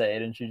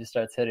X8 and she just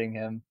starts hitting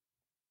him.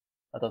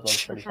 I thought that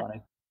was pretty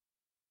funny.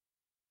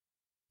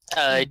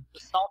 The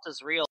salt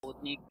is real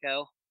with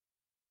Nico.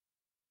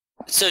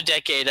 So,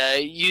 Decade,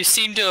 you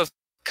seem to have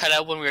cut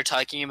out when we were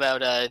talking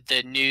about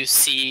the new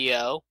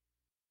CEO.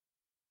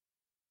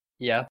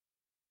 Yeah.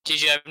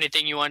 Did you have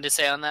anything you wanted to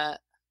say on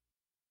that?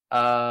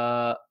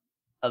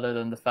 Other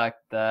than the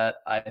fact that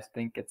I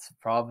think it's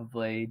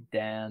probably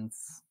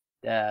Dan's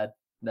dad,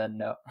 then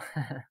no.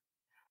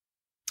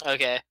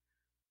 Okay.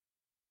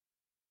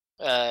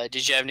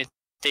 Did you have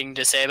anything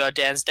to say about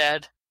Dan's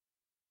dad?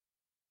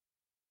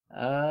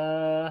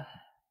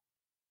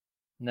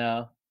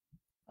 No.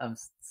 I'm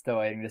still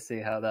waiting to see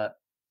how that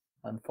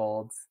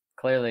unfolds.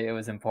 Clearly it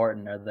was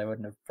important, or they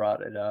wouldn't have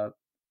brought it up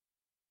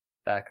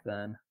back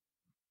then.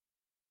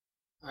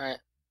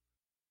 Alright.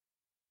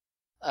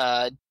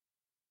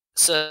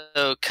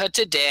 So, cut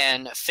to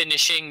Dan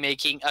finishing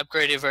making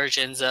upgraded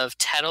versions of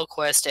Tattle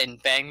Quest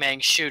and Bang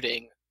Bang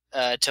Shooting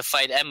to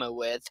fight Emma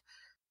with.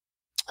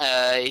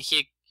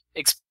 He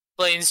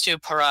explains to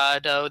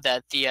Parado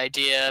that the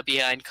idea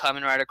behind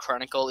Kamen Rider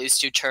Chronicle is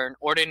to turn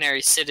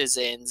ordinary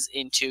citizens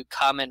into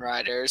Kamen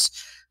Riders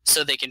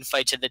so they can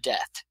fight to the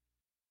death.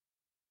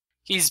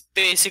 He's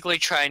basically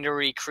trying to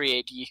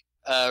recreate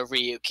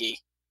Ryuki.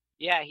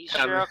 Yeah, he's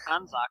Shiro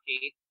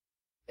Kanzaki.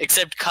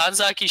 Except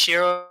Kanzaki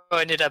Shiro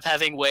ended up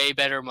having way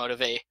better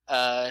motivation.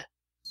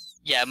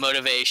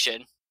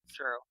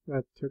 True.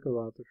 That took a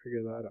while to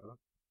figure that out.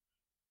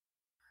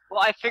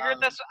 Well, I figured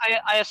this.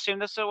 I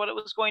assumed this is what it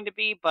was going to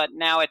be, but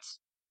now it's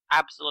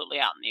absolutely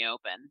out in the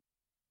open.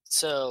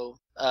 So,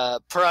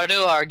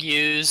 Parado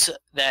argues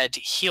that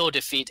he'll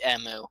defeat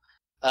Emu,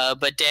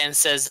 but Dan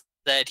says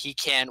that he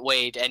can't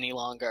wait any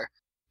longer.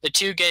 The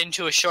two get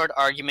into a short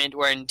argument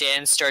wherein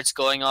Dan starts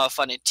going off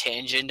on a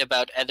tangent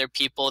about other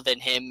people than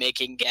him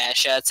making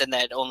gashats and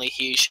that only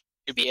he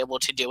should be able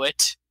to do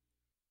it.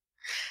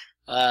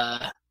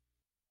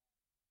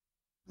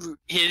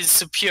 His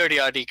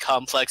superiority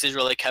complex is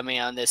really coming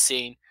out in this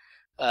scene.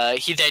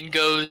 He then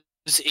goes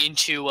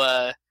into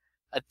a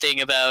thing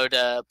about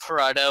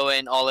Parado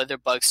and all other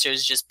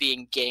Bugsters just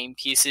being game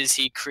pieces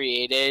he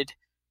created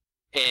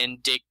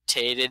and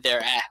dictated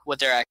what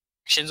their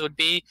actions would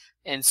be,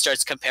 and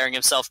starts comparing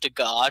himself to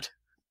God.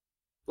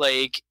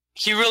 Like,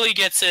 he really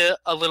gets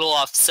a little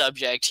off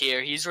subject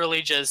here. He's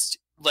really just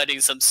letting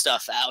some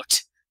stuff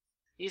out.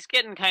 He's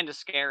getting kind of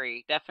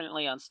scary.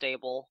 Definitely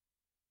unstable.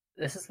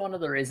 This is one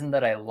of the reasons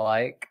that I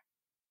like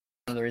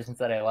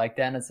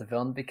Dan as a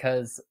villain,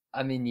 because,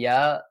 I mean,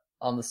 yeah,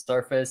 on the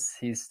surface,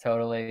 he's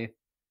totally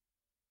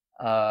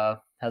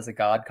has a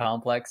god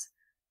complex,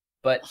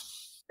 but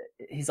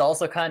he's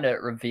also kind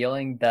of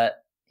revealing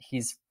that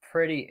he's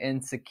pretty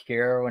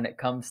insecure when it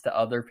comes to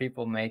other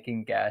people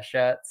making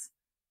gashats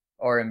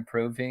or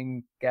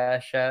improving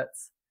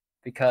gashats,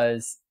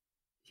 because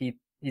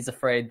he's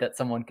afraid that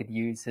someone could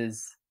use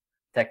his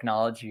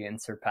technology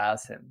and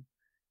surpass him.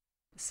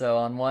 So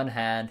on one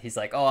hand, he's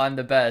like, "Oh, I'm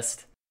the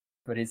best,"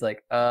 but he's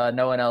like,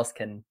 "No one else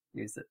can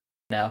use it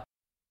now.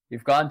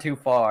 You've gone too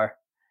far."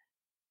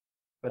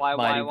 With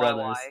Mighty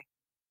Brothers. Why?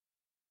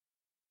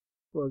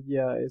 Well,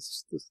 yeah,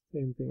 it's the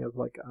same thing of,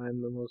 like,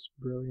 I'm the most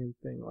brilliant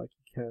thing, like,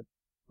 you can't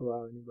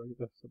allow anybody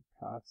to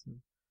surpass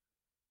him.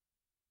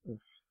 Ugh,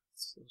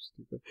 it's so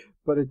stupid.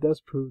 But it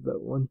does prove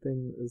that one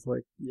thing is,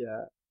 like,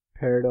 yeah,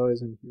 Peridot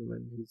isn't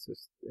human, he's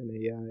just an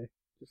AI,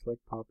 just like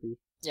Poppy.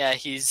 Yeah,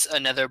 he's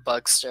another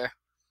Bugster.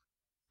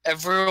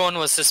 Everyone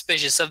was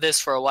suspicious of this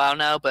for a while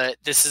now, but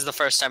this is the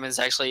first time it's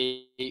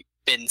actually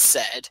been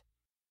said.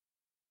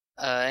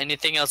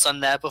 Anything else on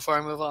that before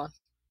I move on?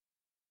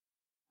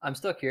 I'm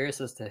still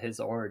curious as to his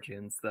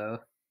origins, though.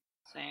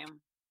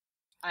 Same.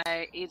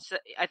 I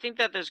think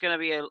that there's going to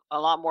be a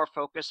lot more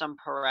focus on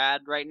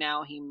Parad right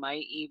now. He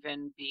might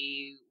even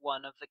be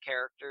one of the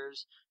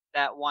characters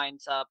that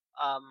winds up.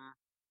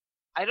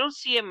 I don't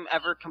see him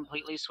ever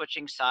completely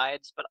switching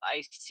sides, but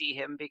I see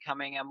him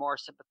becoming a more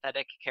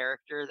sympathetic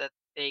character that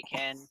they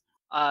can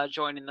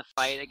join in the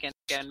fight against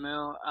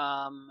Genmu,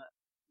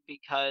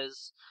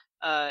 because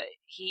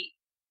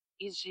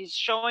he's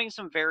showing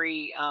some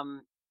very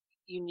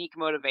unique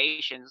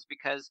motivations,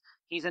 because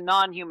he's a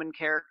non-human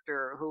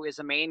character who is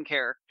a main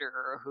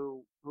character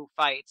who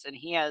fights, and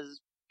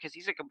because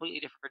he's a completely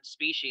different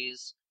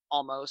species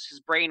almost,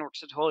 his brain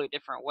works a totally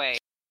different way.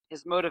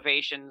 His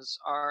motivations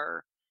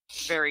are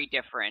very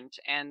different,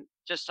 and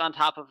just on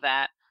top of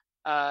that,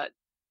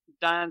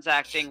 Don's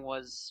acting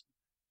was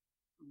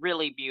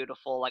really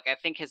beautiful. Like, I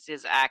think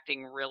his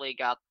acting really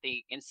got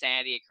the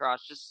insanity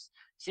across. Just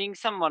seeing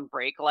someone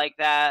break like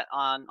that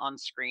on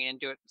screen and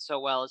do it so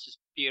well is just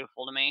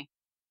beautiful to me.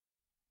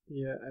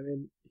 Yeah, I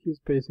mean, he's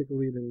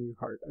basically the new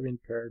heart. I mean,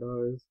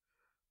 Peridot is,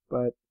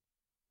 but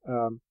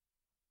I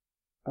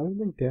don't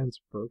think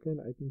Dan's broken.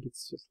 I think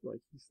it's just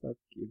like he stopped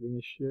giving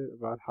a shit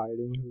about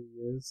hiding who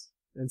he is,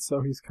 and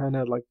so he's kind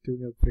of like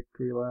doing a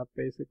victory lap,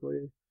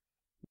 basically.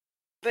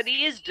 But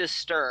he is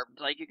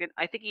disturbed. Like,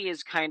 I think he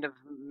is kind of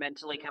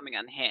mentally coming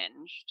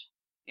unhinged.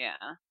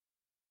 Yeah.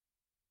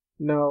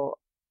 No.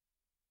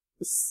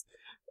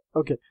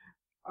 Okay.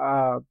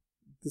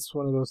 This is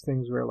one of those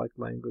things where, like,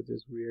 language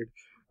is weird.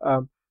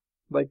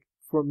 Like,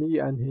 for me,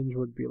 unhinged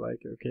would be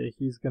like, okay,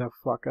 he's gonna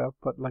fuck up,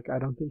 but, like, I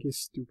don't think he's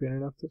stupid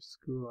enough to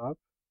screw up.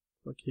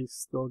 Like, he's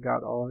still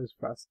got all his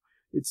fast.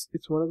 It's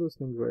one of those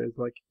things where it's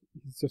like,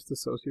 he's just a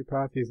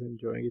sociopath, he's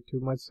enjoying it too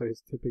much, so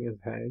he's tipping his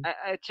hand.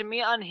 To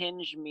me,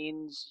 unhinged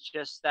means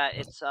just that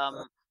it's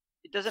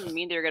it doesn't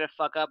mean that you're gonna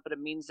fuck up, but it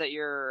means that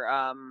you're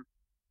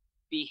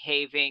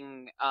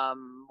behaving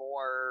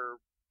more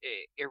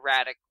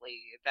erratically,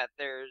 that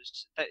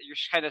you're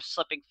kind of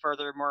slipping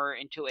further more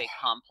into a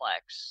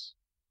complex.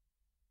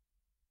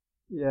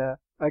 Yeah,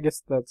 I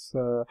guess that's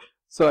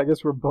so I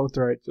guess we're both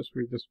right,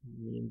 we just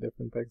mean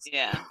different things.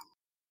 Yeah.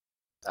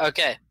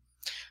 Okay.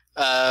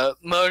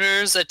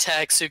 Motors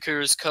attack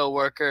Sukuru's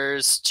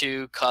co-workers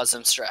to cause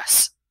him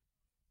stress.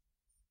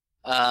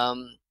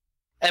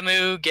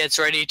 Emu gets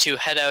ready to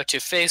head out to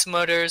face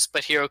Motors,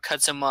 but Hiro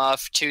cuts him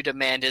off to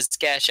demand his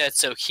gashat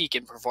so he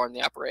can perform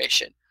the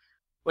operation.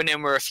 When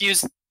Emu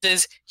refuses,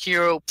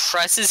 Hiro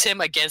presses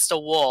him against a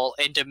wall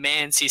and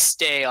demands he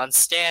stay on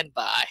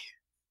standby.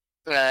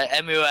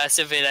 Emu asks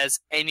if it has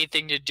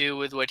anything to do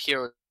with what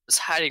Hiro is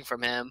hiding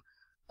from him,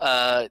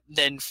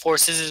 then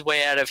forces his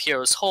way out of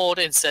Hiro's hold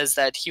and says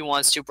that he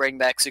wants to bring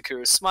back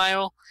Sakuru's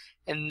smile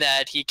and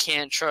that he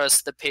can't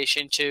trust the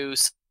patient to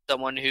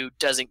someone who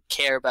doesn't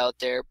care about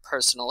their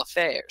personal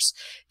affairs.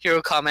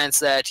 Hiro comments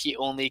that he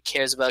only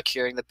cares about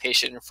curing the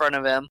patient in front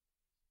of him,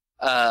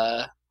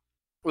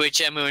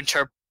 which Emu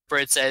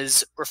interprets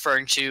as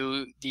referring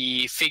to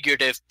the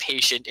figurative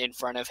patient in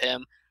front of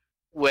him,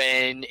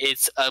 when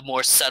it's a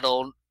more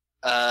subtle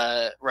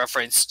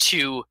reference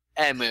to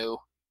Emu.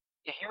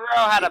 Hiro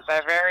had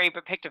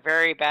picked a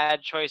very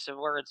bad choice of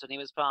words when he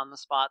was put on the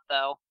spot,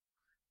 though.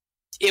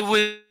 It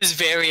was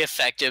very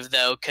effective,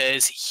 though,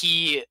 because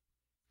he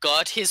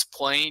got his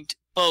point,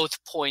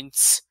 both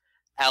points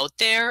out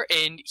there,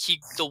 and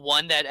the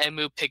one that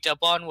Emu picked up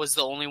on was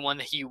the only one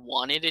that he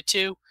wanted it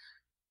to,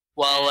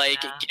 while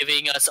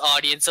giving us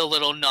audience a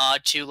little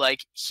nod to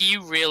he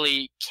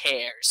really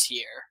cares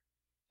here.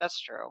 That's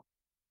true.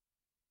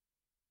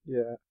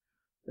 Yeah,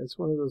 it's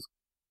one of those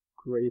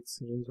great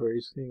scenes where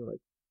you're seeing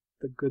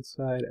the good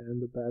side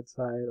and the bad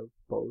side of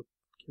both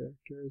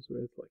characters,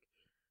 where it's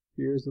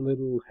Here's a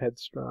little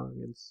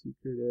headstrong and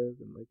secretive,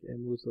 and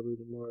Emu's a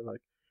little more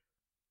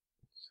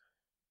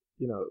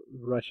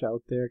rush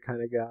out there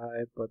kind of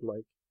guy, but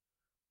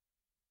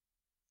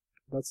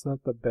that's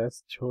not the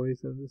best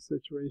choice in this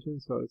situation.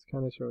 So it's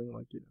kind of showing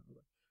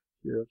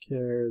Hiro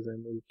cares,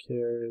 Emu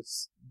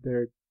cares.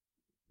 They're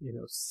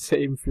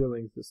same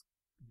feelings, just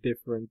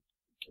different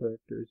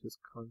characters, just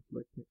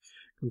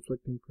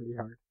conflicting pretty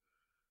hard.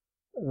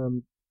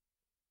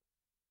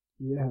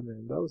 Yeah,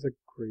 man, that was a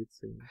great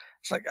scene.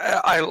 It's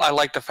I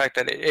like the fact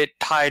that it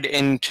tied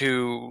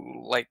into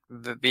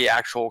the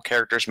actual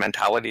characters'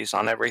 mentalities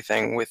on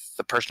everything, with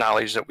the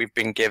personalities that we've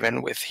been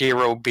given, with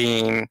Hiro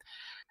being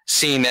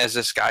seen as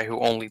this guy who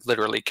only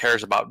literally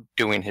cares about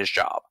doing his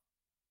job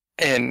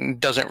and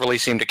doesn't really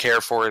seem to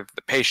care for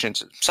the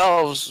patients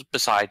themselves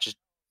besides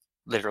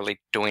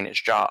literally doing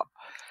his job.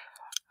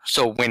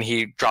 So when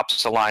he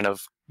drops the line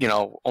of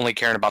only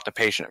caring about the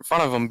patient in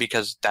front of him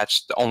because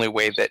that's the only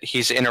way that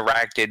he's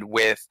interacted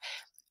with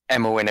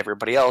Emu and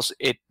everybody else,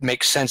 it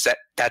makes sense that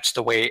that's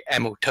the way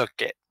Emu took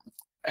it,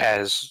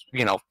 as,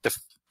 the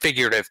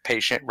figurative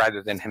patient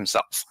rather than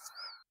himself.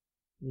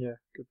 Yeah,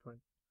 good point.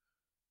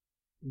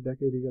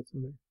 Decade, you got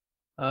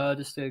something?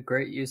 Just a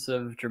great use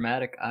of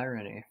dramatic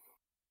irony.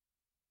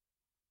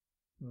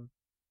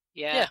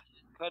 Yeah.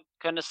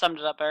 Couldn't have summed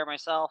it up better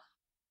myself.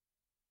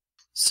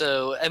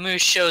 So, Emu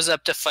shows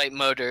up to fight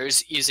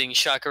Motors using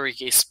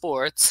Shakuriki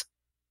Sports.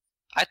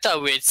 I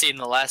thought we had seen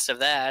the last of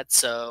that,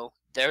 so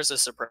there's a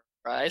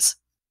surprise.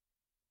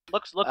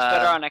 Looks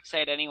better on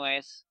X8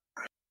 anyways.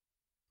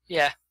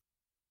 Yeah.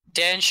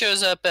 Dan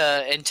shows up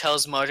and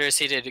tells Motors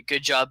he did a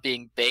good job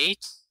being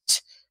bait,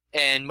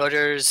 and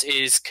Motors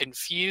is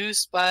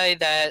confused by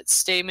that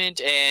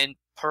statement, and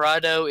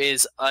Parado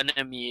is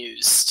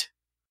unamused.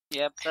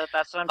 Yep,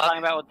 that's what I'm talking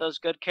about with those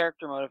good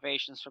character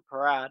motivations for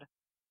Parad.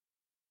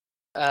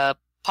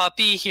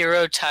 Poppy,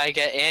 Hiro,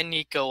 Taiga, and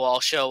Nico all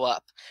show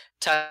up.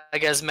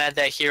 Taiga's mad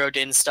that Hiro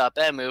didn't stop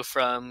Emu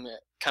from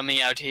coming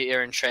out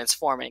here and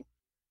transforming.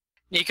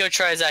 Nico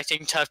tries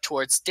acting tough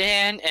towards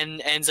Dan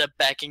and ends up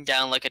backing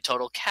down like a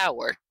total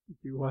coward.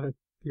 You want to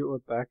deal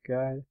with that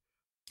guy?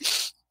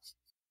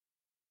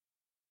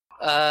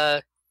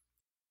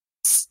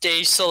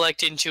 Stage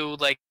select into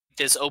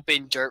this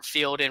open dirt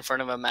field in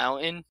front of a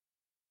mountain.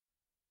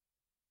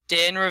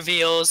 Dan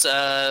reveals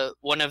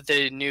one of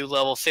the new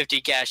level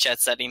 50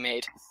 gadgets that he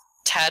made.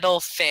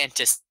 Tattle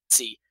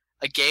Fantasy,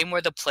 a game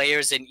where the player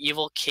is an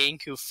evil king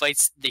who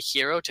fights the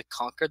hero to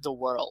conquer the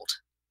world.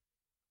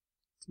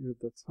 Dude,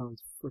 that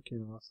sounds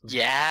freaking awesome.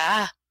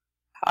 Yeah?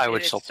 I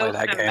would still play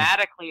that game. It's so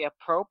thematically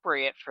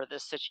appropriate for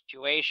this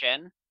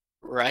situation.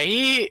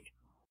 Right?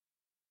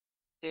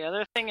 The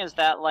other thing is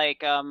that,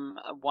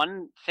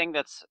 one thing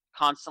that's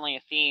constantly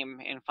a theme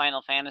in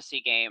Final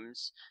Fantasy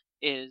games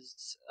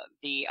is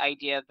the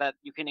idea that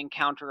you can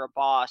encounter a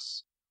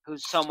boss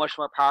who's so much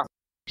more powerful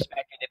than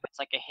expected, if it's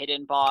a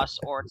hidden boss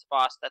or it's a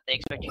boss that they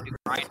expect you to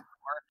grind for.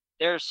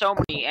 There's so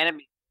many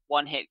enemy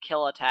one-hit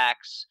kill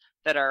attacks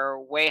that are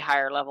way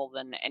higher level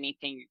than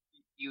anything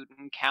you'd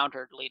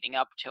encountered leading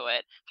up to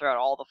it throughout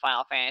all the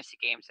Final Fantasy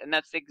games, and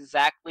that's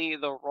exactly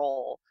the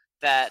role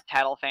that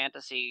Tattle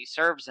Fantasy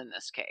serves in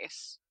this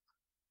case.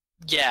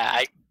 Yeah,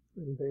 I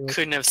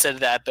couldn't have said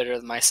that better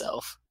than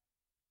myself.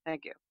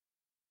 Thank you.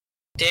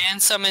 Dan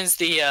summons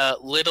the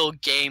little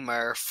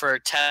gamer for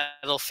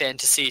Tattle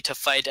Fantasy to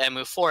fight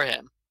Emu for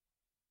him.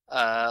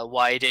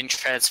 Why he didn't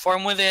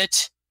transform with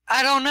it,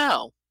 I don't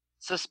know.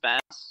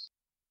 Suspense.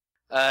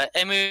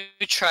 Emu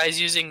tries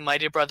using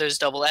Mighty Brothers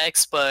Double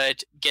X,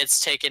 but gets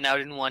taken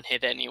out in one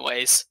hit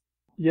anyways.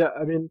 Yeah,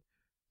 I mean,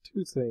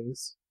 two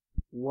things.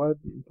 One,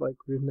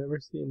 we've never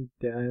seen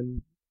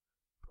Dan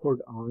put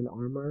on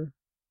armor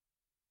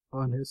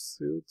on his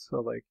suit,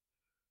 so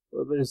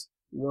well, there's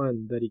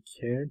one that he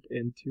can't,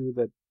 and two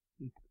that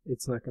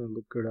it's not going to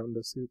look good on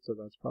the suit, so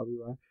that's probably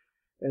why.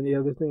 And the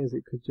other thing is,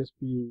 it could just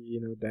be,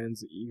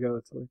 Dan's ego.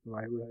 It's like,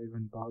 why would I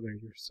even bother?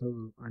 You're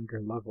so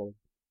under-leveled.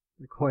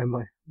 Like, why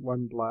my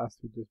one blast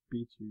would just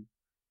beat you?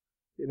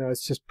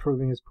 It's just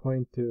proving his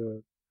point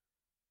to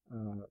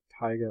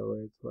Taiga,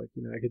 where it's like,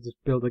 I could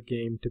just build a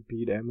game to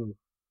beat Emu.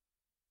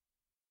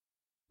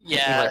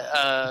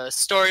 Yeah,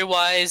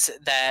 story-wise,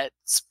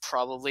 that's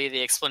probably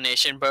the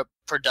explanation, but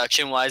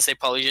production-wise, they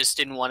probably just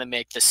didn't want to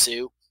make the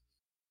suit.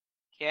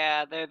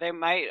 Yeah, they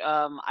might.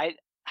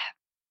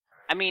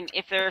 I mean,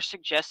 if they're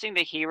suggesting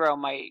the hero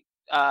might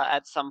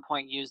at some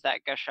point use that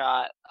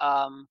Gashot,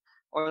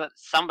 or that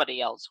somebody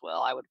else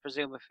will, I would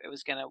presume if it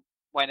was gonna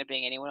wind up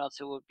being anyone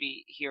else, it would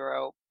be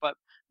hero. But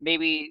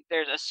maybe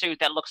there's a suit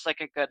that looks like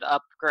a good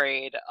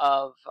upgrade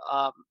of.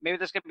 Maybe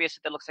there's gonna be a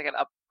suit that looks like an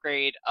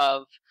upgrade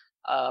of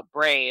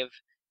Brave,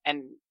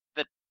 and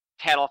the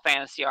Tattle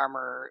Fantasy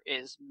armor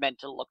is meant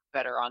to look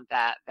better on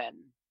that than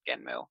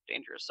Genmu,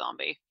 Dangerous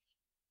Zombie.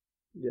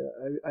 Yeah,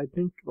 I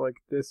think, like,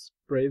 this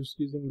Brave's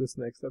using this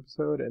next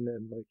episode, and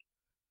then, like,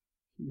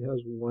 he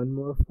has one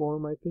more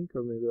form, I think,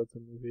 or maybe that's a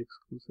movie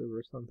exclusive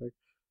or something.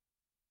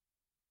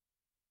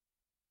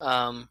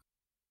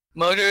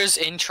 Motors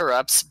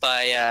interrupts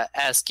by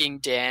asking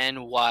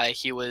Dan why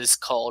he was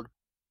called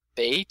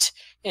Bait,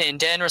 and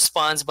Dan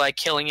responds by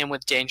killing him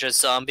with Dangerous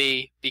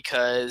Zombie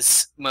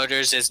because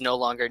Motors is no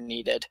longer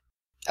needed.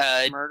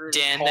 Dan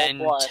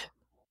then,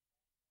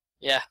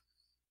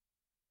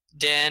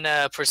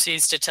 Dan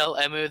proceeds to tell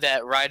Emu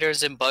that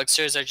riders and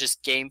bugsters are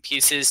just game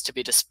pieces to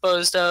be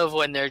disposed of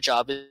when their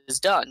job is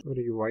done. What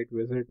are you, White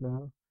Wizard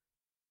now?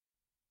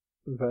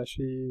 Vashie,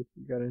 you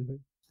got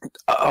anything?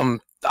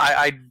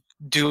 I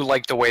do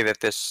like the way that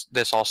this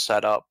all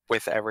set up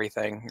with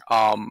everything.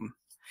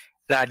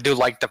 I do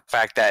like the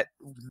fact that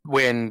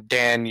when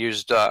Dan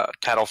used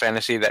Tattle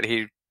Fantasy, that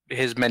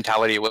his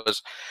mentality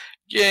was,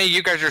 yeah,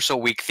 you guys are so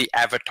weak, the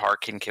Avatar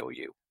can kill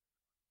you.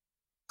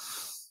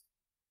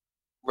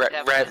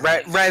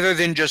 Rather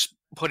than just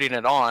putting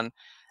it on.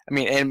 I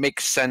mean, it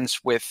makes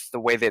sense with the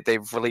way that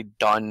they've really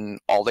done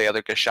all the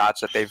other Gashots,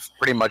 that they've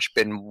pretty much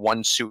been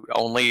one suit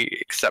only,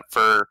 except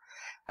for,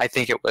 I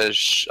think it was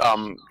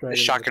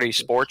Shakari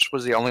Sports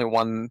was the only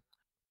one,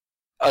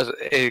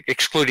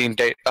 excluding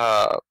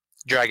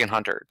Dragon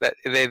Hunter. That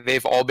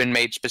they've all been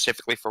made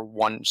specifically for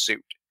one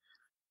suit.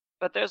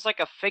 But there's like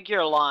a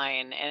figure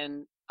line,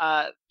 and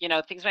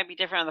things might be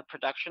different on the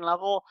production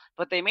level,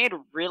 but they made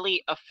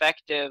really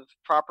effective,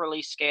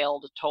 properly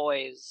scaled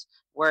toys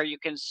where you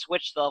can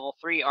switch the level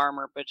 3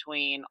 armor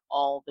between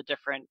all the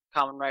different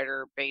Kamen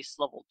Rider base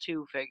level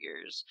 2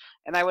 figures.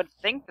 And I would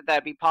think that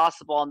that'd be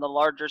possible on the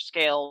larger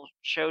scale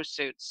show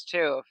suits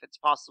too, if it's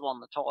possible on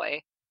the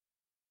toy.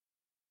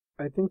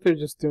 I think they're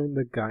just doing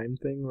the Gaim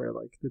thing where,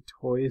 like, the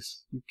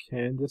toys, you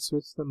can just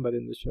switch them, but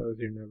in the shows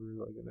you're never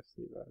really going to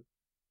see that.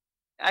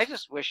 I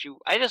just wish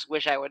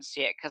I would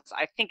see it, because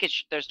I think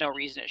there's no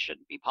reason it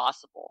shouldn't be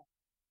possible.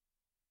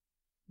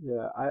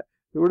 Yeah,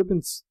 it would have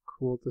been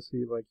cool to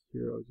see, like,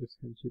 Hero just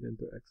hinge it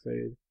into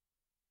X8.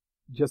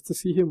 Just to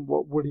see him,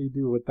 what would he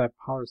do with that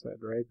power set,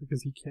 right?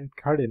 Because he can't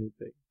cut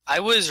anything. I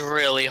was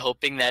really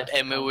hoping that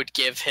Emu would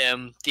give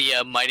him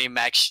the Mighty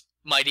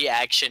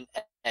Action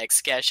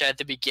X Gacha at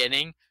the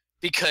beginning,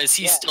 because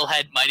he still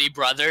had Mighty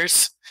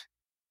Brothers.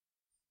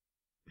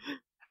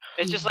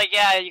 It's just like,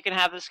 yeah, you can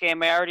have this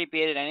game. I already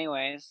beat it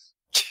anyways.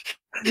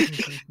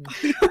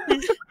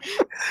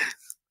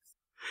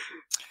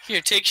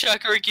 Here, take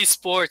Shakuriki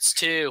Sports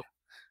too.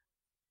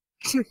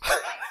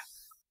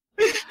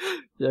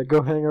 Yeah,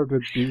 go hang out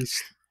with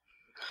Beast.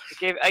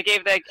 I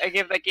gave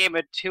that game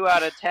a 2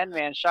 out of 10,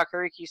 man.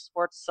 Shakuriki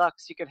Sports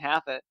sucks. You can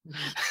have it.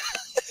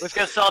 We're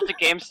gonna sell it to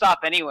GameStop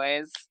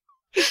anyways.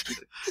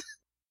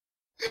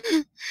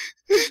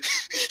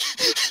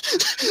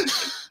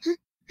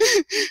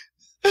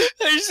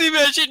 I just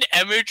imagine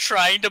Emu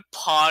trying to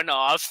pawn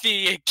off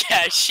the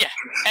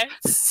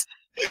Gashats.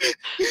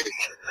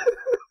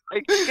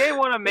 I may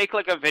want to make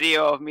like a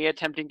video of me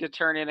attempting to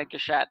turn in a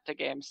Gashat to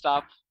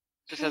GameStop,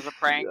 just as a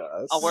prank.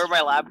 Yes. I'll wear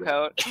my lab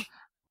coat.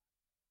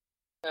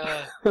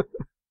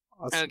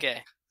 Awesome.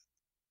 Okay.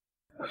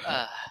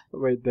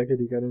 Wait, Decade,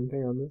 you got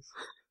anything on this?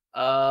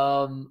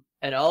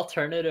 An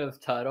alternative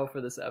title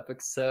for this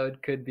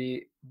episode could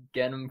be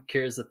Genom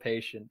Cures a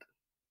Patient.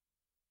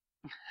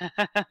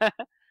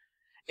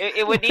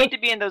 It would need to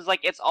be in those, like,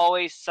 It's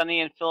Always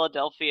Sunny in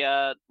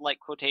Philadelphia, like,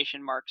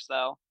 quotation marks,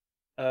 though.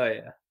 Oh,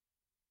 yeah.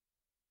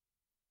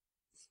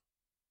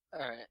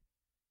 Alright.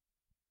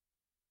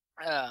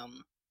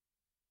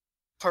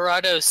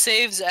 Parado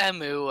saves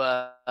Emu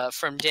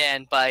from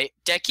Dan by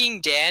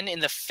decking Dan in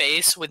the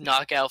face with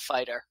Knockout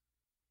Fighter.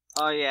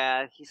 Oh,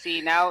 yeah. You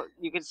see, now,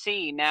 you can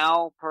see,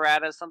 now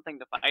Parada's something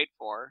to fight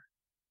for.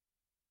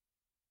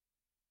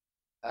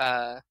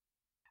 Parado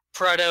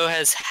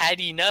has had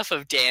enough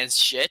of Dan's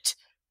shit,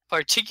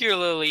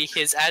 particularly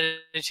his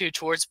attitude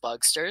towards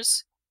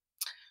bugsters.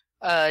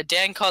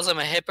 Dan calls him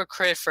a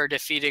hypocrite for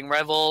defeating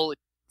Revel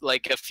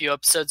like a few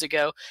episodes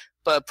ago,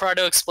 but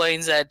Parado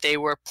explains that they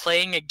were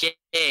playing a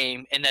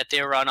game and that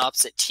they were on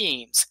opposite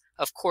teams.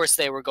 of course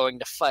they were going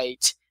to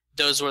fight.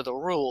 Those were the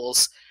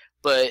rules,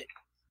 but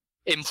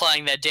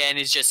implying that Dan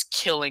is just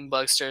killing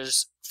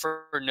bugsters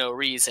for no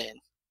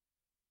reason.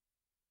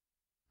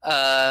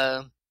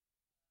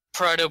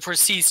 Prado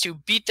proceeds to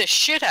beat the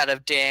shit out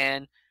of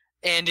Dan,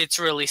 and it's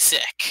really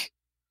sick.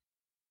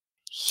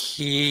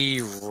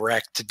 He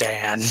wrecked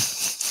Dan.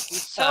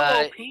 He's so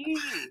OP.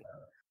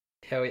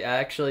 Yeah, we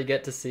actually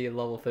get to see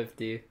level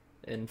 50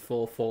 in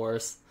full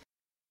force.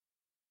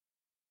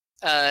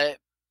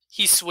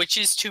 He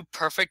switches to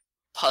perfect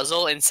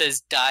puzzle and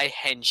says Dai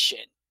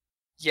Henshin.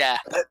 Yeah.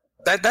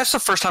 That's the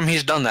first time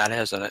he's done that,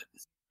 hasn't it?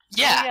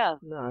 Yeah. Oh, yeah.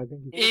 No, I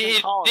think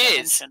It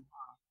is.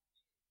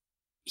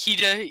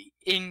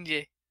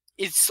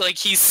 It's like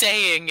he's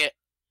saying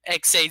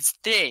X8's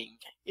thing.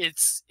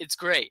 It's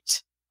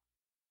great.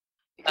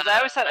 Because I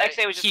always thought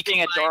XA was just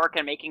being a dork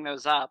and making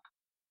those up.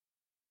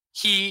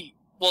 He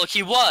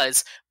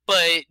was,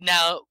 but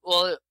now,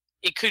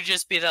 it could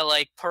just be that,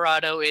 like,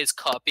 Parado is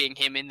copying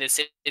him in this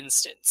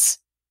instance.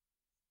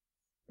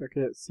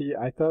 Okay, see,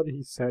 I thought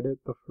he said it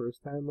the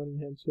first time when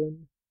he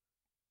henshin,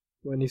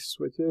 when he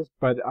switches,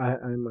 but I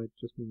might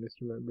just be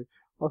misremembering.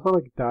 Also,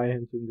 like, Dai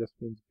Henshin just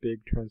means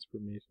big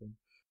transformation.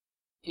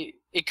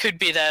 It could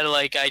be that,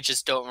 like, I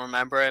just don't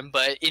remember him,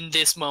 but in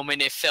this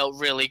moment it felt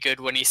really good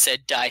when he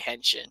said Dai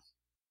Henshin.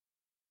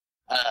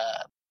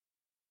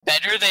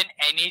 Better than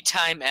any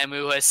time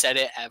Emu has said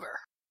it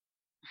ever.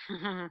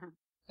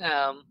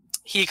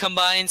 He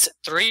combines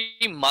 3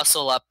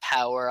 muscle-up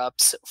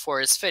power-ups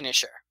for his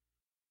finisher.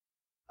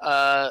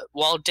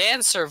 While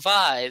Dan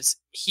survives,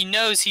 he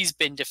knows he's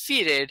been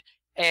defeated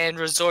and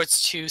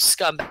resorts to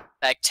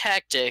scumbag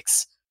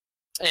tactics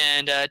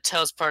and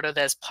tells Pardo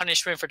that as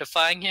punishment for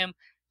defying him,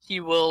 he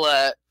will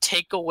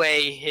take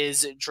away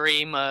his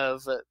dream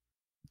of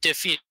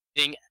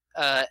defeating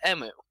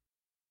Emu.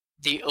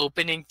 The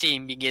opening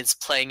theme begins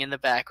playing in the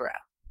background.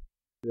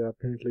 Yeah,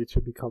 apparently it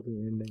should be called the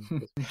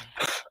ending.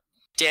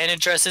 Dan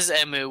addresses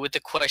Emu with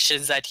the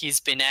questions that he's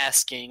been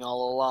asking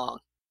all along.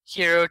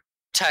 Hiro,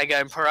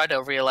 Taiga, and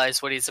Parado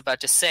realize what he's about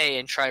to say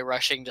and try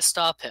rushing to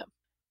stop him,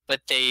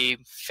 but they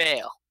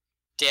fail.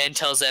 Dan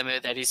tells Emu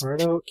that he's...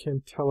 Parado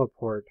can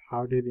teleport.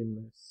 How did he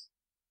miss?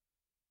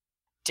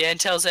 Dan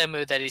tells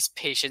Emu that he's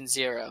patient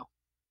 0.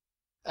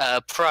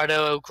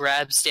 Parado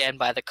grabs Dan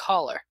by the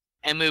collar.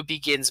 Emu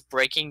begins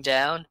breaking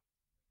down,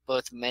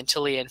 both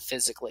mentally and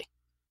physically.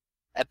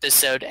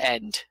 Episode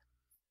end.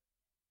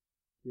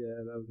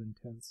 Yeah, that was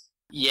intense.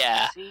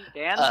 Yeah. See,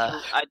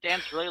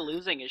 Dan's really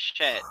losing his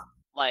shit.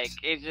 Like,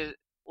 it just,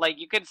 like,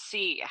 you could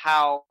see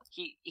how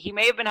he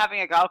may have been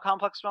having a God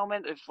complex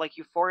moment of, like,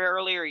 Euphoria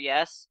earlier,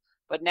 yes,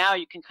 but now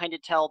you can kind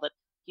of tell that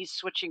he's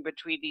switching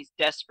between these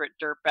desperate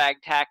dirtbag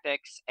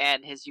tactics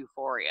and his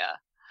Euphoria.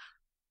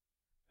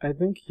 I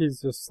think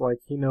he's just like,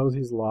 he knows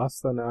he's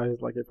lost, and now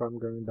he's like, if I'm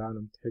going down,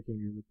 I'm taking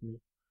you with me.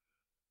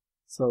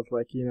 So it's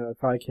like, you know,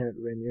 if I can't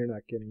win, you're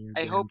not getting your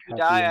I damn hope you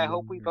happy die, I ending,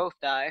 hope we right? both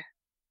die.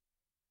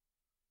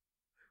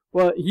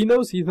 Well, he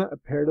knows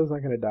Peridot's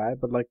not gonna die,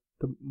 but like,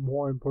 the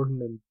more important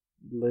than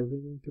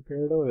living to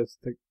Peridot is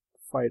to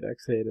fight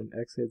X8, and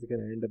X8's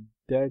gonna end up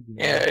dead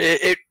now. Yeah,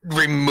 it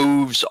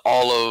removes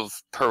all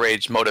of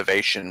Parade's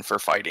motivation for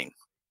fighting.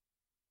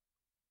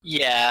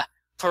 Yeah.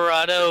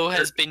 Parado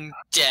has been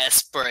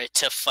desperate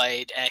to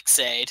fight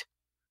X8.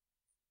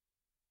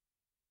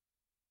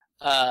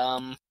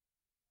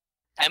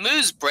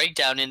 Emu's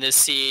breakdown in this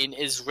scene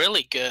is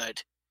really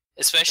good.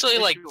 Especially,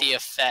 like, the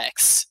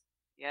effects.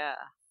 Yeah.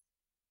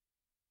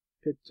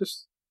 It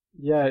just,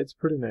 yeah, it's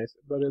pretty nice,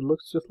 but it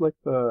looks just like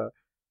the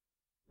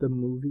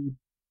movie,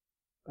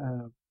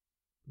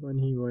 when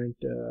he went,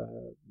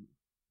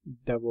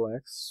 Double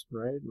X,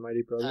 right?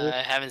 Mighty Brothers.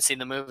 I haven't seen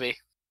the movie.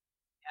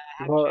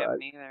 Yeah, I Well,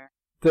 haven't either.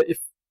 The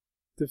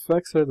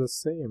effects are the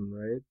same,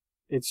 right?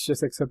 It's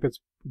just, except it's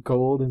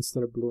gold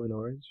instead of blue and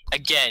orange.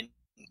 Again,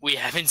 we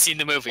haven't seen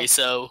the movie,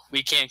 so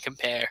we can't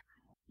compare.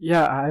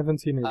 Yeah, I haven't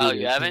seen it. Oh, either.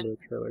 you It's in haven't?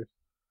 the trailer.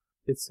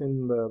 It's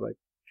in the, like,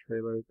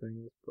 trailer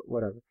thing, but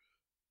whatever.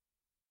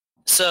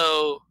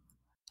 So,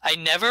 I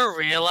never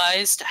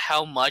realized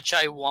how much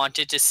I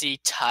wanted to see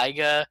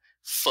Taiga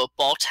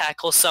football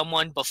tackle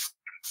someone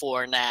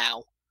before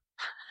now.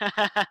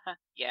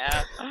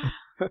 Yeah.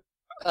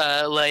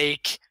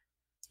 Like,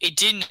 it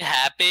didn't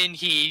happen.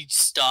 He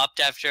stopped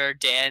after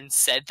Dan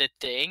said the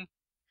thing.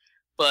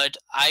 But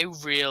I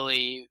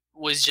really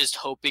was just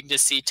hoping to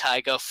see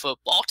Taiga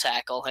football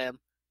tackle him.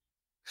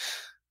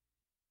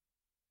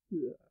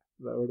 Yeah,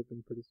 that would have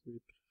been pretty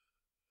sweet.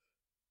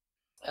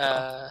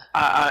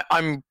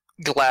 I'm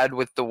glad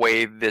with the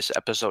way this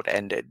episode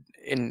ended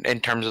in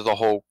terms of the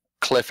whole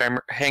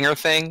cliffhanger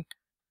thing.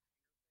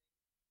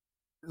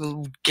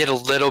 Get a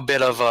little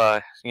bit of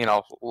a, you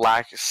know,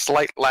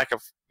 slight lack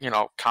of, you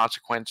know,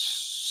 consequence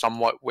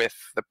somewhat with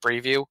the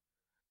preview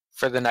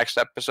for the next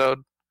episode.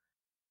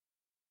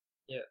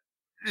 Yeah.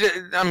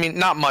 I mean,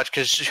 not much,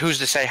 because who's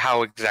to say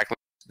how exactly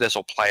this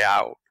will play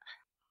out.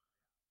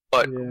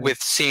 But Yeah.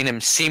 with seeing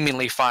him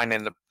seemingly fine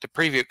in the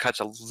preview, it cuts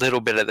a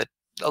little bit of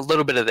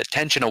the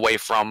tension away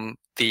from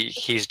the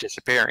he's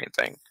disappearing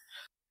thing.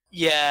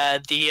 Yeah,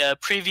 the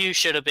preview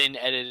should have been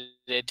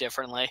edited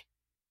differently.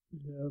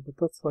 Yeah, but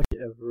that's like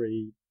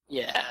every.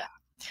 Yeah.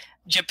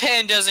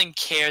 Japan doesn't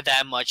care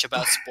that much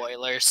about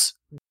spoilers.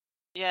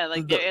 Yeah,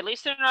 like The- at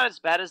least they're not as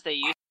bad as they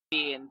used to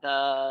be. In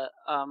the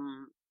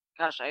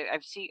gosh, I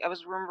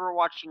was remember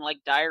watching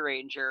like Die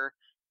Ranger,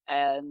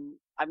 and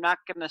I'm not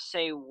gonna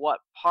say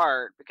what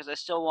part because I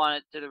still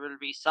want it to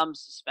be some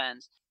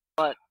suspense.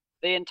 But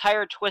the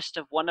entire twist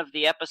of one of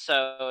the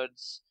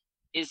episodes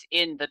is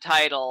in the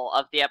title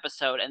of the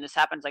episode, and this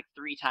happens like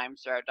 3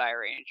 times throughout Die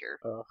Ranger.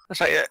 It's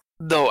like,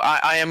 though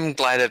I am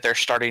glad that they're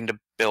starting to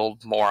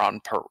build more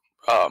on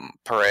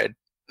Parade,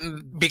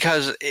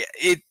 because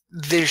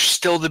there's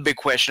still the big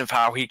question of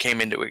how he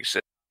came into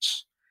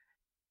existence,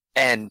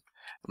 and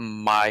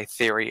my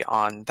theory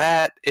on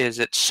that is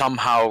it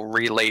somehow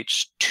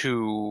relates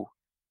to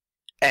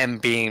M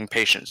being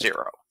Patient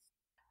Zero,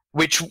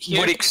 which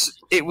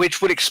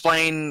would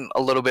explain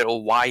a little bit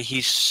of why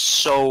he's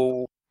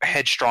so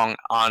headstrong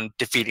on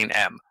defeating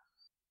M.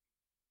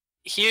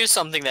 Here's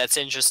something that's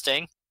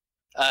interesting.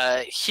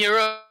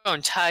 Hiro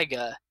and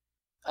Taiga,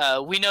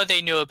 we know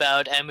they knew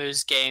about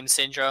Emu's game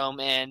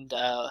syndrome, and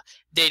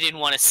they didn't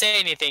want to say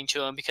anything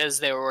to him because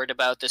they were worried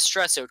about the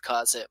stress it would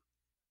cause him.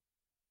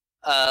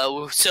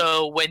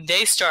 So when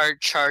they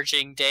start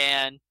charging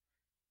Dan,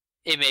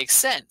 it makes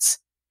sense.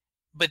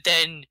 But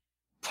then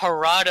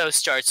Parado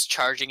starts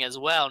charging as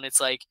well, and it's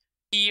like,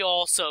 he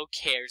also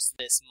cares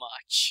this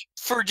much.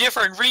 For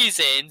different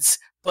reasons,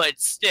 but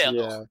still.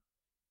 Yeah.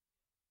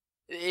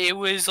 It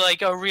was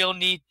like a real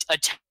neat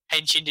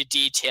attention to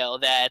detail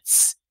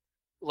that's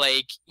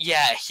like,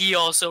 yeah, he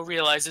also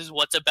realizes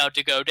what's about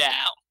to go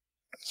down.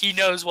 He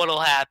knows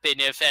what'll happen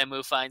if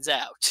Emu finds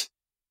out.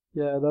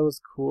 Yeah, that was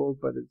cool,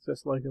 but it's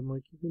just like, I'm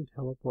like, you can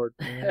teleport,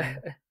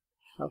 man.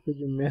 How could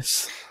you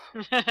miss?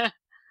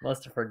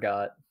 Must have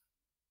forgot.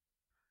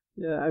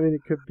 Yeah, I mean,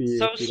 it could be.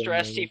 So if you don't know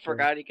stressed he anything.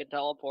 forgot he could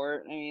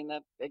teleport. I mean,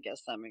 I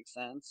guess that makes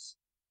sense.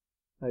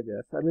 I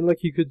guess. I mean, like,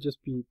 he could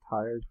just be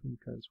tired from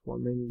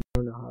transforming. You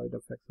don't know how it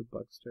affects a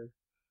Bugster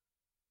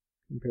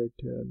compared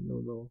to a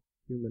normal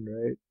human,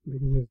 right?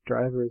 Because his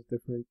driver is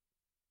different.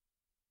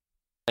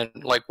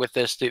 And like with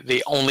this,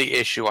 the only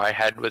issue I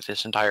had with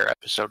this entire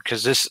episode,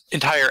 because this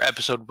entire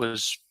episode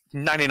was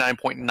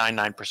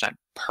 99.99%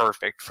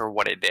 perfect for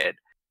what it did,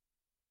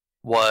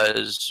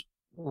 was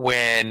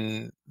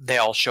when they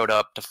all showed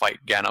up to fight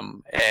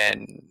Genom,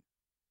 and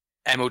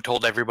Emu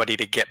told everybody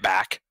to get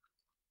back,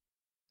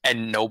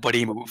 and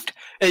nobody moved.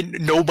 And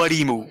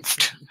nobody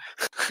moved.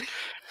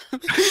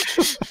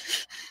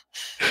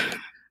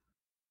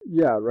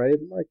 Yeah, right?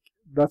 Like,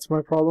 that's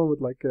my problem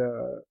with, like,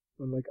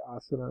 when, like,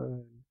 Asuna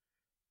and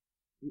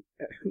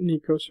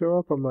Nico show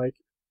up. I'm like,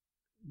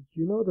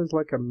 you know there's,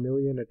 like, a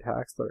million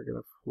attacks that are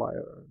gonna fly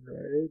around,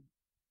 right?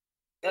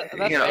 That's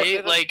You know,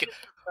 Right? Like,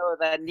 so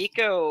that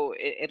Nico,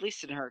 at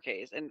least in her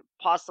case, and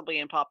possibly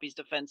in Poppy's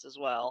defense as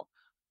well.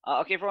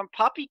 Okay, for one,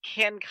 Poppy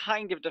can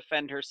kind of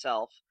defend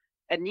herself,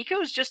 and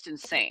Nico's just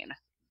insane.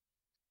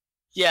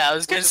 yeah, I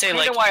was gonna Which is say,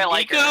 kinda like, why I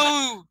like her.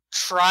 Nico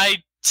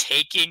tried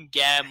taking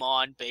Gam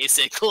on,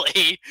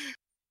 basically.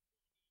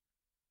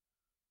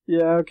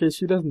 Yeah, okay,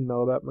 she doesn't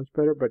know that much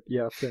better, but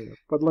yeah, fair enough.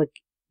 But,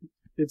 like,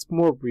 it's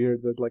more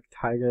weird that, like,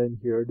 Taiga and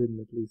Hiro didn't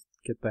at least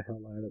get the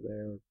hell out of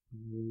there or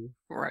move.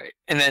 Right.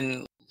 And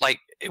then, like,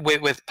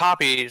 with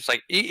Poppy, it's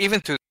like, even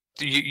through,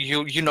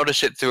 you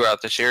notice it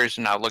throughout the series,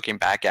 and now looking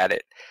back at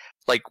it,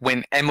 like,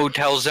 when Emu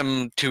tells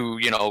him to,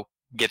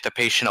 get the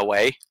patient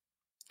away,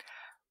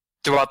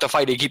 throughout the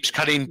fight, he keeps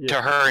cutting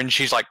to her, and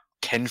she's, like,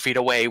 10 feet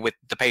away with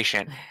the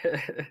patient,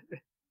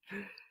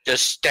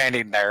 just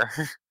standing there.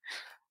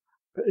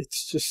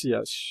 It's just,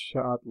 yeah,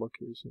 shot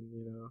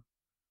location,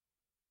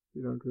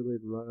 You don't really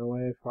run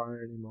away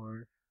far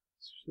anymore.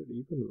 Shit,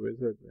 even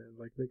Wizard, man,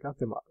 like, they got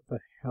them the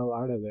hell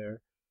out of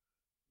there.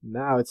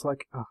 Now it's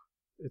like,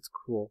 it's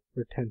cool.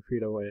 We're 10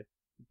 feet away.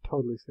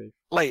 Totally safe.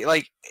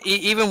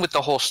 Even with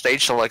the whole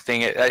stage select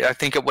thing, I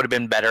think it would have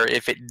been better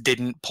if it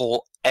didn't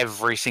pull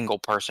every single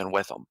person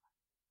with them.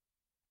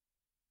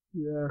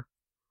 Yeah.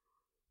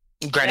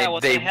 Granted, Yeah,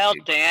 what the hell,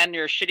 Dan?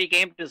 You're a shitty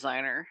game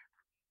designer.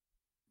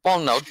 Well,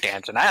 no,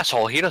 Dan's an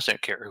asshole. He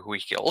doesn't care who he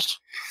kills.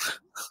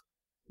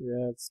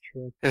 Yeah, it's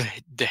true.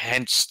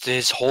 Hence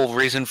his whole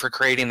reason for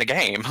creating the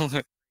game.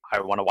 I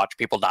want to watch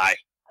people die.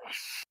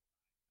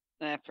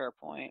 Fair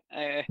point.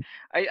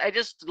 I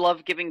just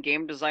love giving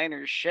game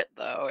designers shit,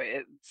 though.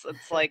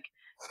 It's like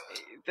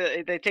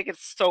they take it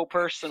so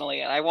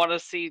personally, and I want to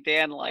see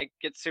Dan like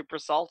get super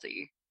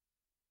salty.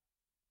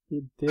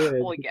 He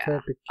did. Well, He yeah,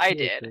 tried to I kill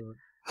did. everyone.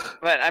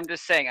 But I'm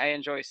just saying, I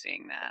enjoy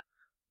seeing that.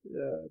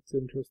 Yeah, it's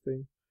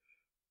interesting.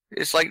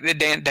 It's like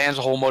Dan's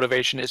whole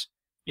motivation is,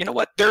 you know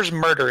what? There's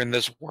murder in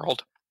this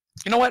world.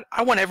 You know what?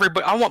 I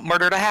want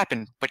murder to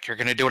happen, but you're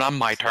gonna do it on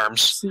my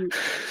terms.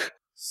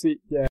 See,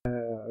 yeah,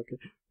 okay.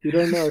 You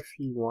don't know if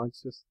he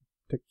wants just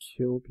to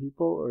kill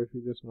people, or if he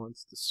just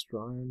wants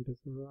Destroying to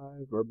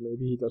survive, or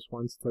maybe he just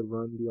wants to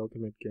run the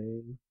ultimate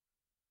game.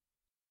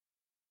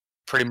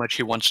 Pretty much,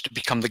 he wants to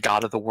become the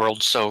god of the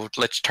world. So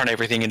let's turn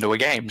everything into a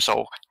game.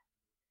 So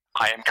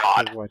I am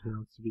God. Or what, he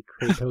wants to be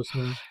Kratos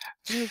now?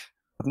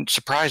 Wouldn't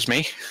surprise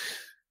me.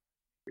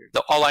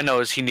 All I know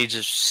is he needs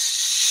a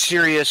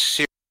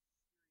serious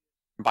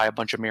buy a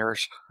bunch of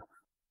mirrors.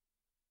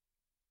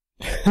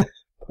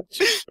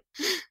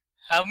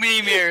 How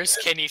many mirrors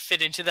can he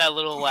fit into that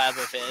little lab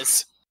of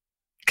his?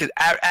 Because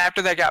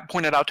after that got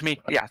pointed out to me,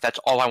 yeah, that's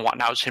all I want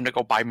now is him to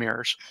go buy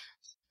mirrors.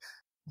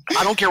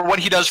 I don't care what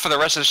he does for the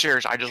rest of the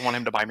series. I just want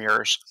him to buy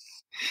mirrors.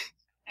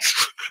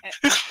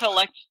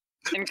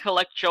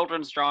 collect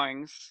children's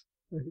drawings.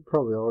 He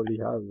probably already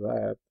has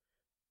that.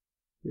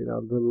 You know,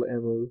 little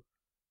Emu.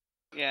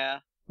 Yeah.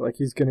 Like,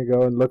 he's gonna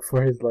go and look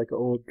for his, like,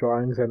 old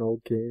drawings and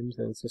old games,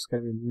 and it's just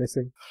gonna be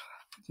missing.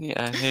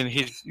 Yeah, and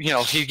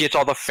he gets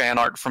all the fan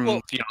art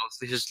from,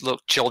 his little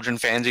children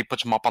fans. He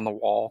puts them up on the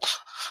wall.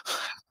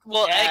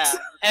 Well, Yeah.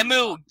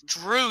 Emu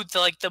drew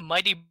the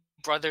Mighty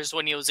Brothers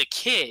when he was a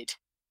kid.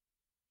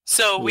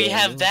 So we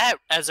have that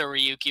as a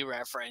Ryuki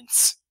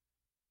reference.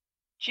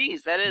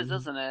 Jeez, that is,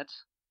 isn't it?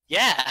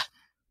 Yeah.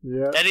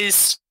 Yeah. That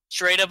is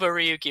straight up a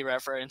Ryuki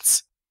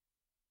reference.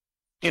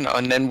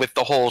 And then with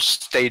the whole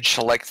stage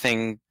select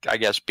thing, I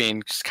guess,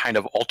 being kind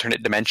of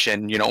alternate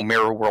dimension,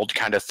 mirror world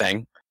kind of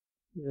thing.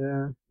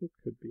 Yeah, it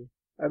could be.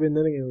 I mean,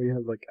 then again, we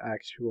have, like,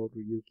 actual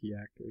Ryuki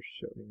actors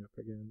showing up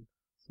again.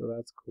 So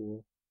that's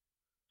cool.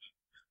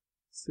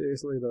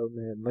 Seriously, though,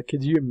 man. Like,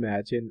 could you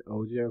imagine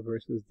Oja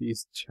versus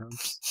these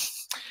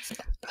chumps?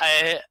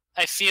 I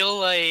feel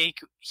like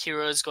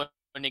Hiro's going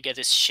to get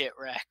his shit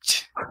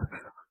wrecked.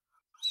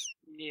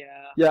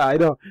 Yeah. Yeah, I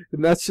know.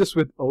 And that's just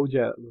with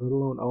Oja, let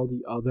alone all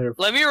the other...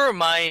 Let me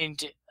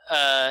remind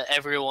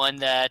everyone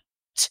that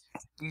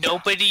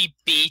nobody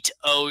beat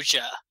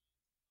Oja.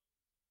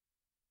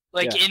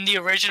 In the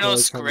original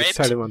script,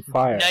 set him on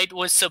fire. Knight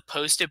was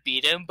supposed to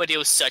beat him, but he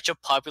was such a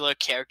popular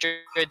character,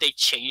 they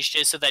changed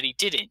it so that he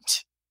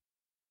didn't.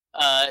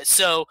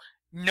 So,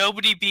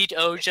 nobody beat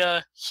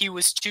Oja, he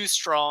was too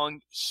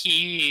strong,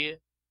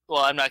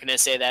 well, I'm not going to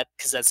say that,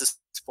 because that's a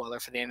spoiler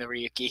for the end of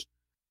Ryuki.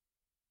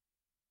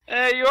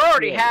 You're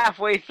already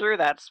halfway through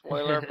that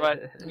spoiler,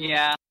 but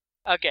yeah.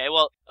 Okay,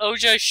 well,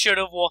 Oja should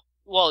have,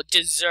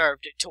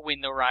 deserved to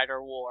win the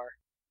Rider War.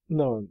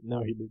 No,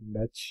 he didn't.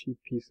 That cheap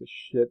piece of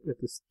shit with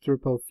this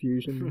triple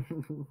fusion.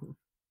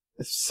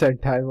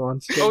 Sentai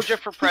monster. Oja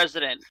for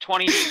president,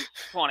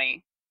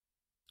 2020.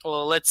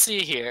 Well, let's see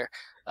here.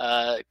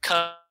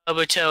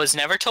 Kabuto is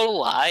never told a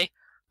lie,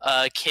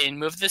 can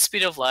move the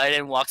speed of light,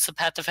 and walks the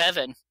path of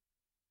heaven.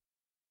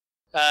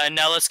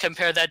 Now let's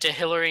compare that to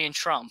Hillary and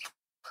Trump.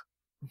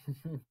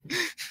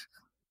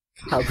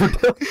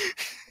 Kabuto.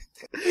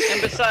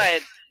 And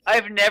besides,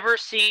 I've never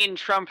seen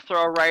Trump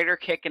throw a rider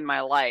kick in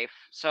my life,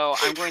 so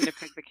I'm going to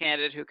pick the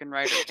candidate who can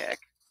rider kick.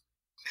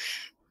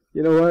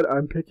 You know what?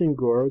 I'm picking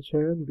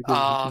Goro-chan because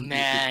Oh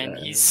man,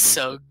 he's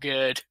so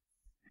good.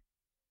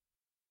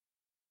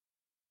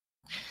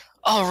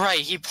 Oh right,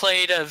 he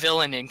played a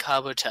villain in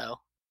Kabuto.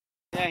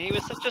 Yeah, he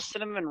was such a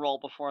cinnamon roll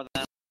before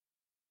that.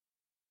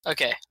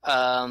 Okay,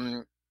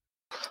 I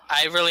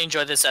really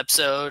enjoyed this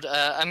episode.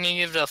 I'm gonna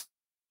give it a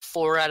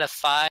 4 out of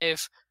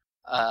 5.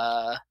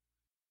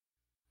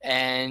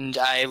 And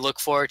I look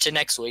forward to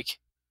next week.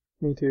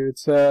 Me too.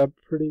 It's a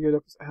pretty good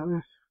episode.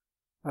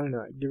 I don't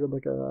know. I'd give it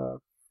like a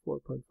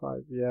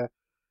 4.5. Yeah.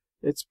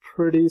 It's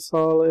pretty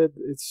solid.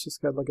 It's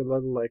just got like a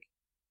little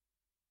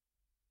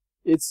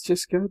it's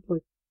just got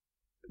like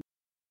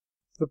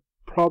the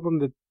problem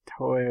that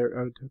Toei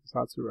or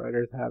Tokusatsu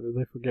writers have is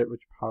they forget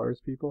which powers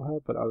people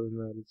have, but other than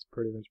that, it's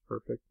pretty much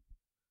perfect.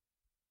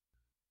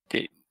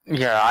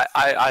 Yeah,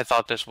 I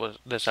thought this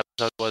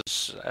episode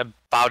was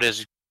about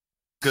as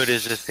good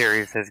as the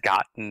series has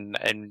gotten,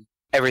 and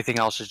everything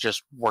else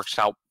just works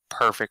out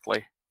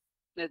perfectly.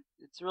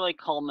 It's really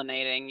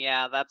culminating.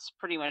 Yeah, that's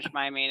pretty much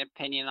my main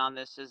opinion on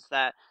this, is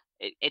that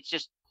it's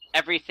just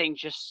everything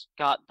just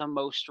got the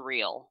most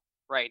real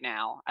right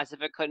now. As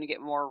if it couldn't get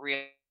more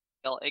real,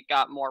 it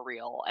got more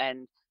real,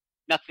 and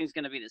nothing's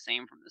going to be the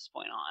same from this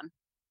point on.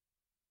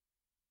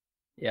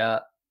 Yeah,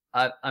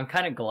 I'm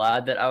kind of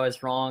glad that I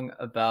was wrong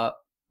about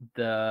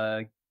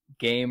the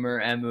gamer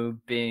Emu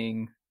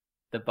being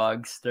the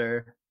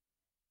bugster,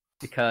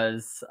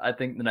 because I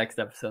think the next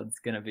episode's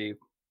going to be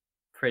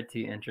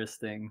pretty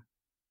interesting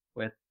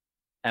with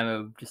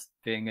Emu just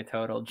being a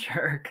total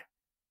jerk.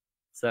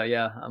 So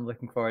yeah, I'm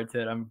looking forward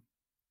to it. I'm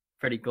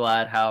pretty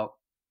glad how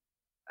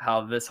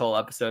this whole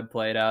episode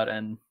played out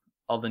and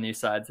all the new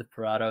sides of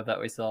Parado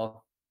that we saw.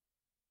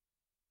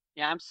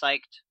 Yeah, I'm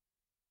psyched.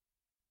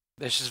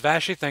 This is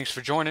Vashie. Thanks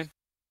for joining.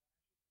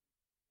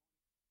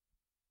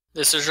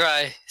 This is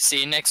Rai.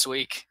 See you next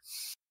week.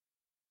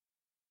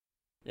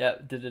 Yeah,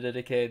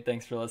 Decade,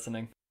 thanks for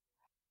listening.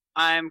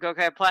 I'm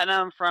Gokai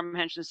Platinum from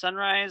Henshin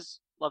Sunrise.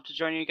 Love to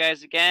join you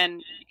guys again.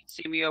 You can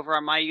see me over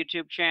on my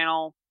YouTube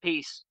channel.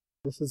 Peace.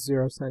 This is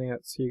Zero signing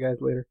out. See you guys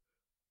later.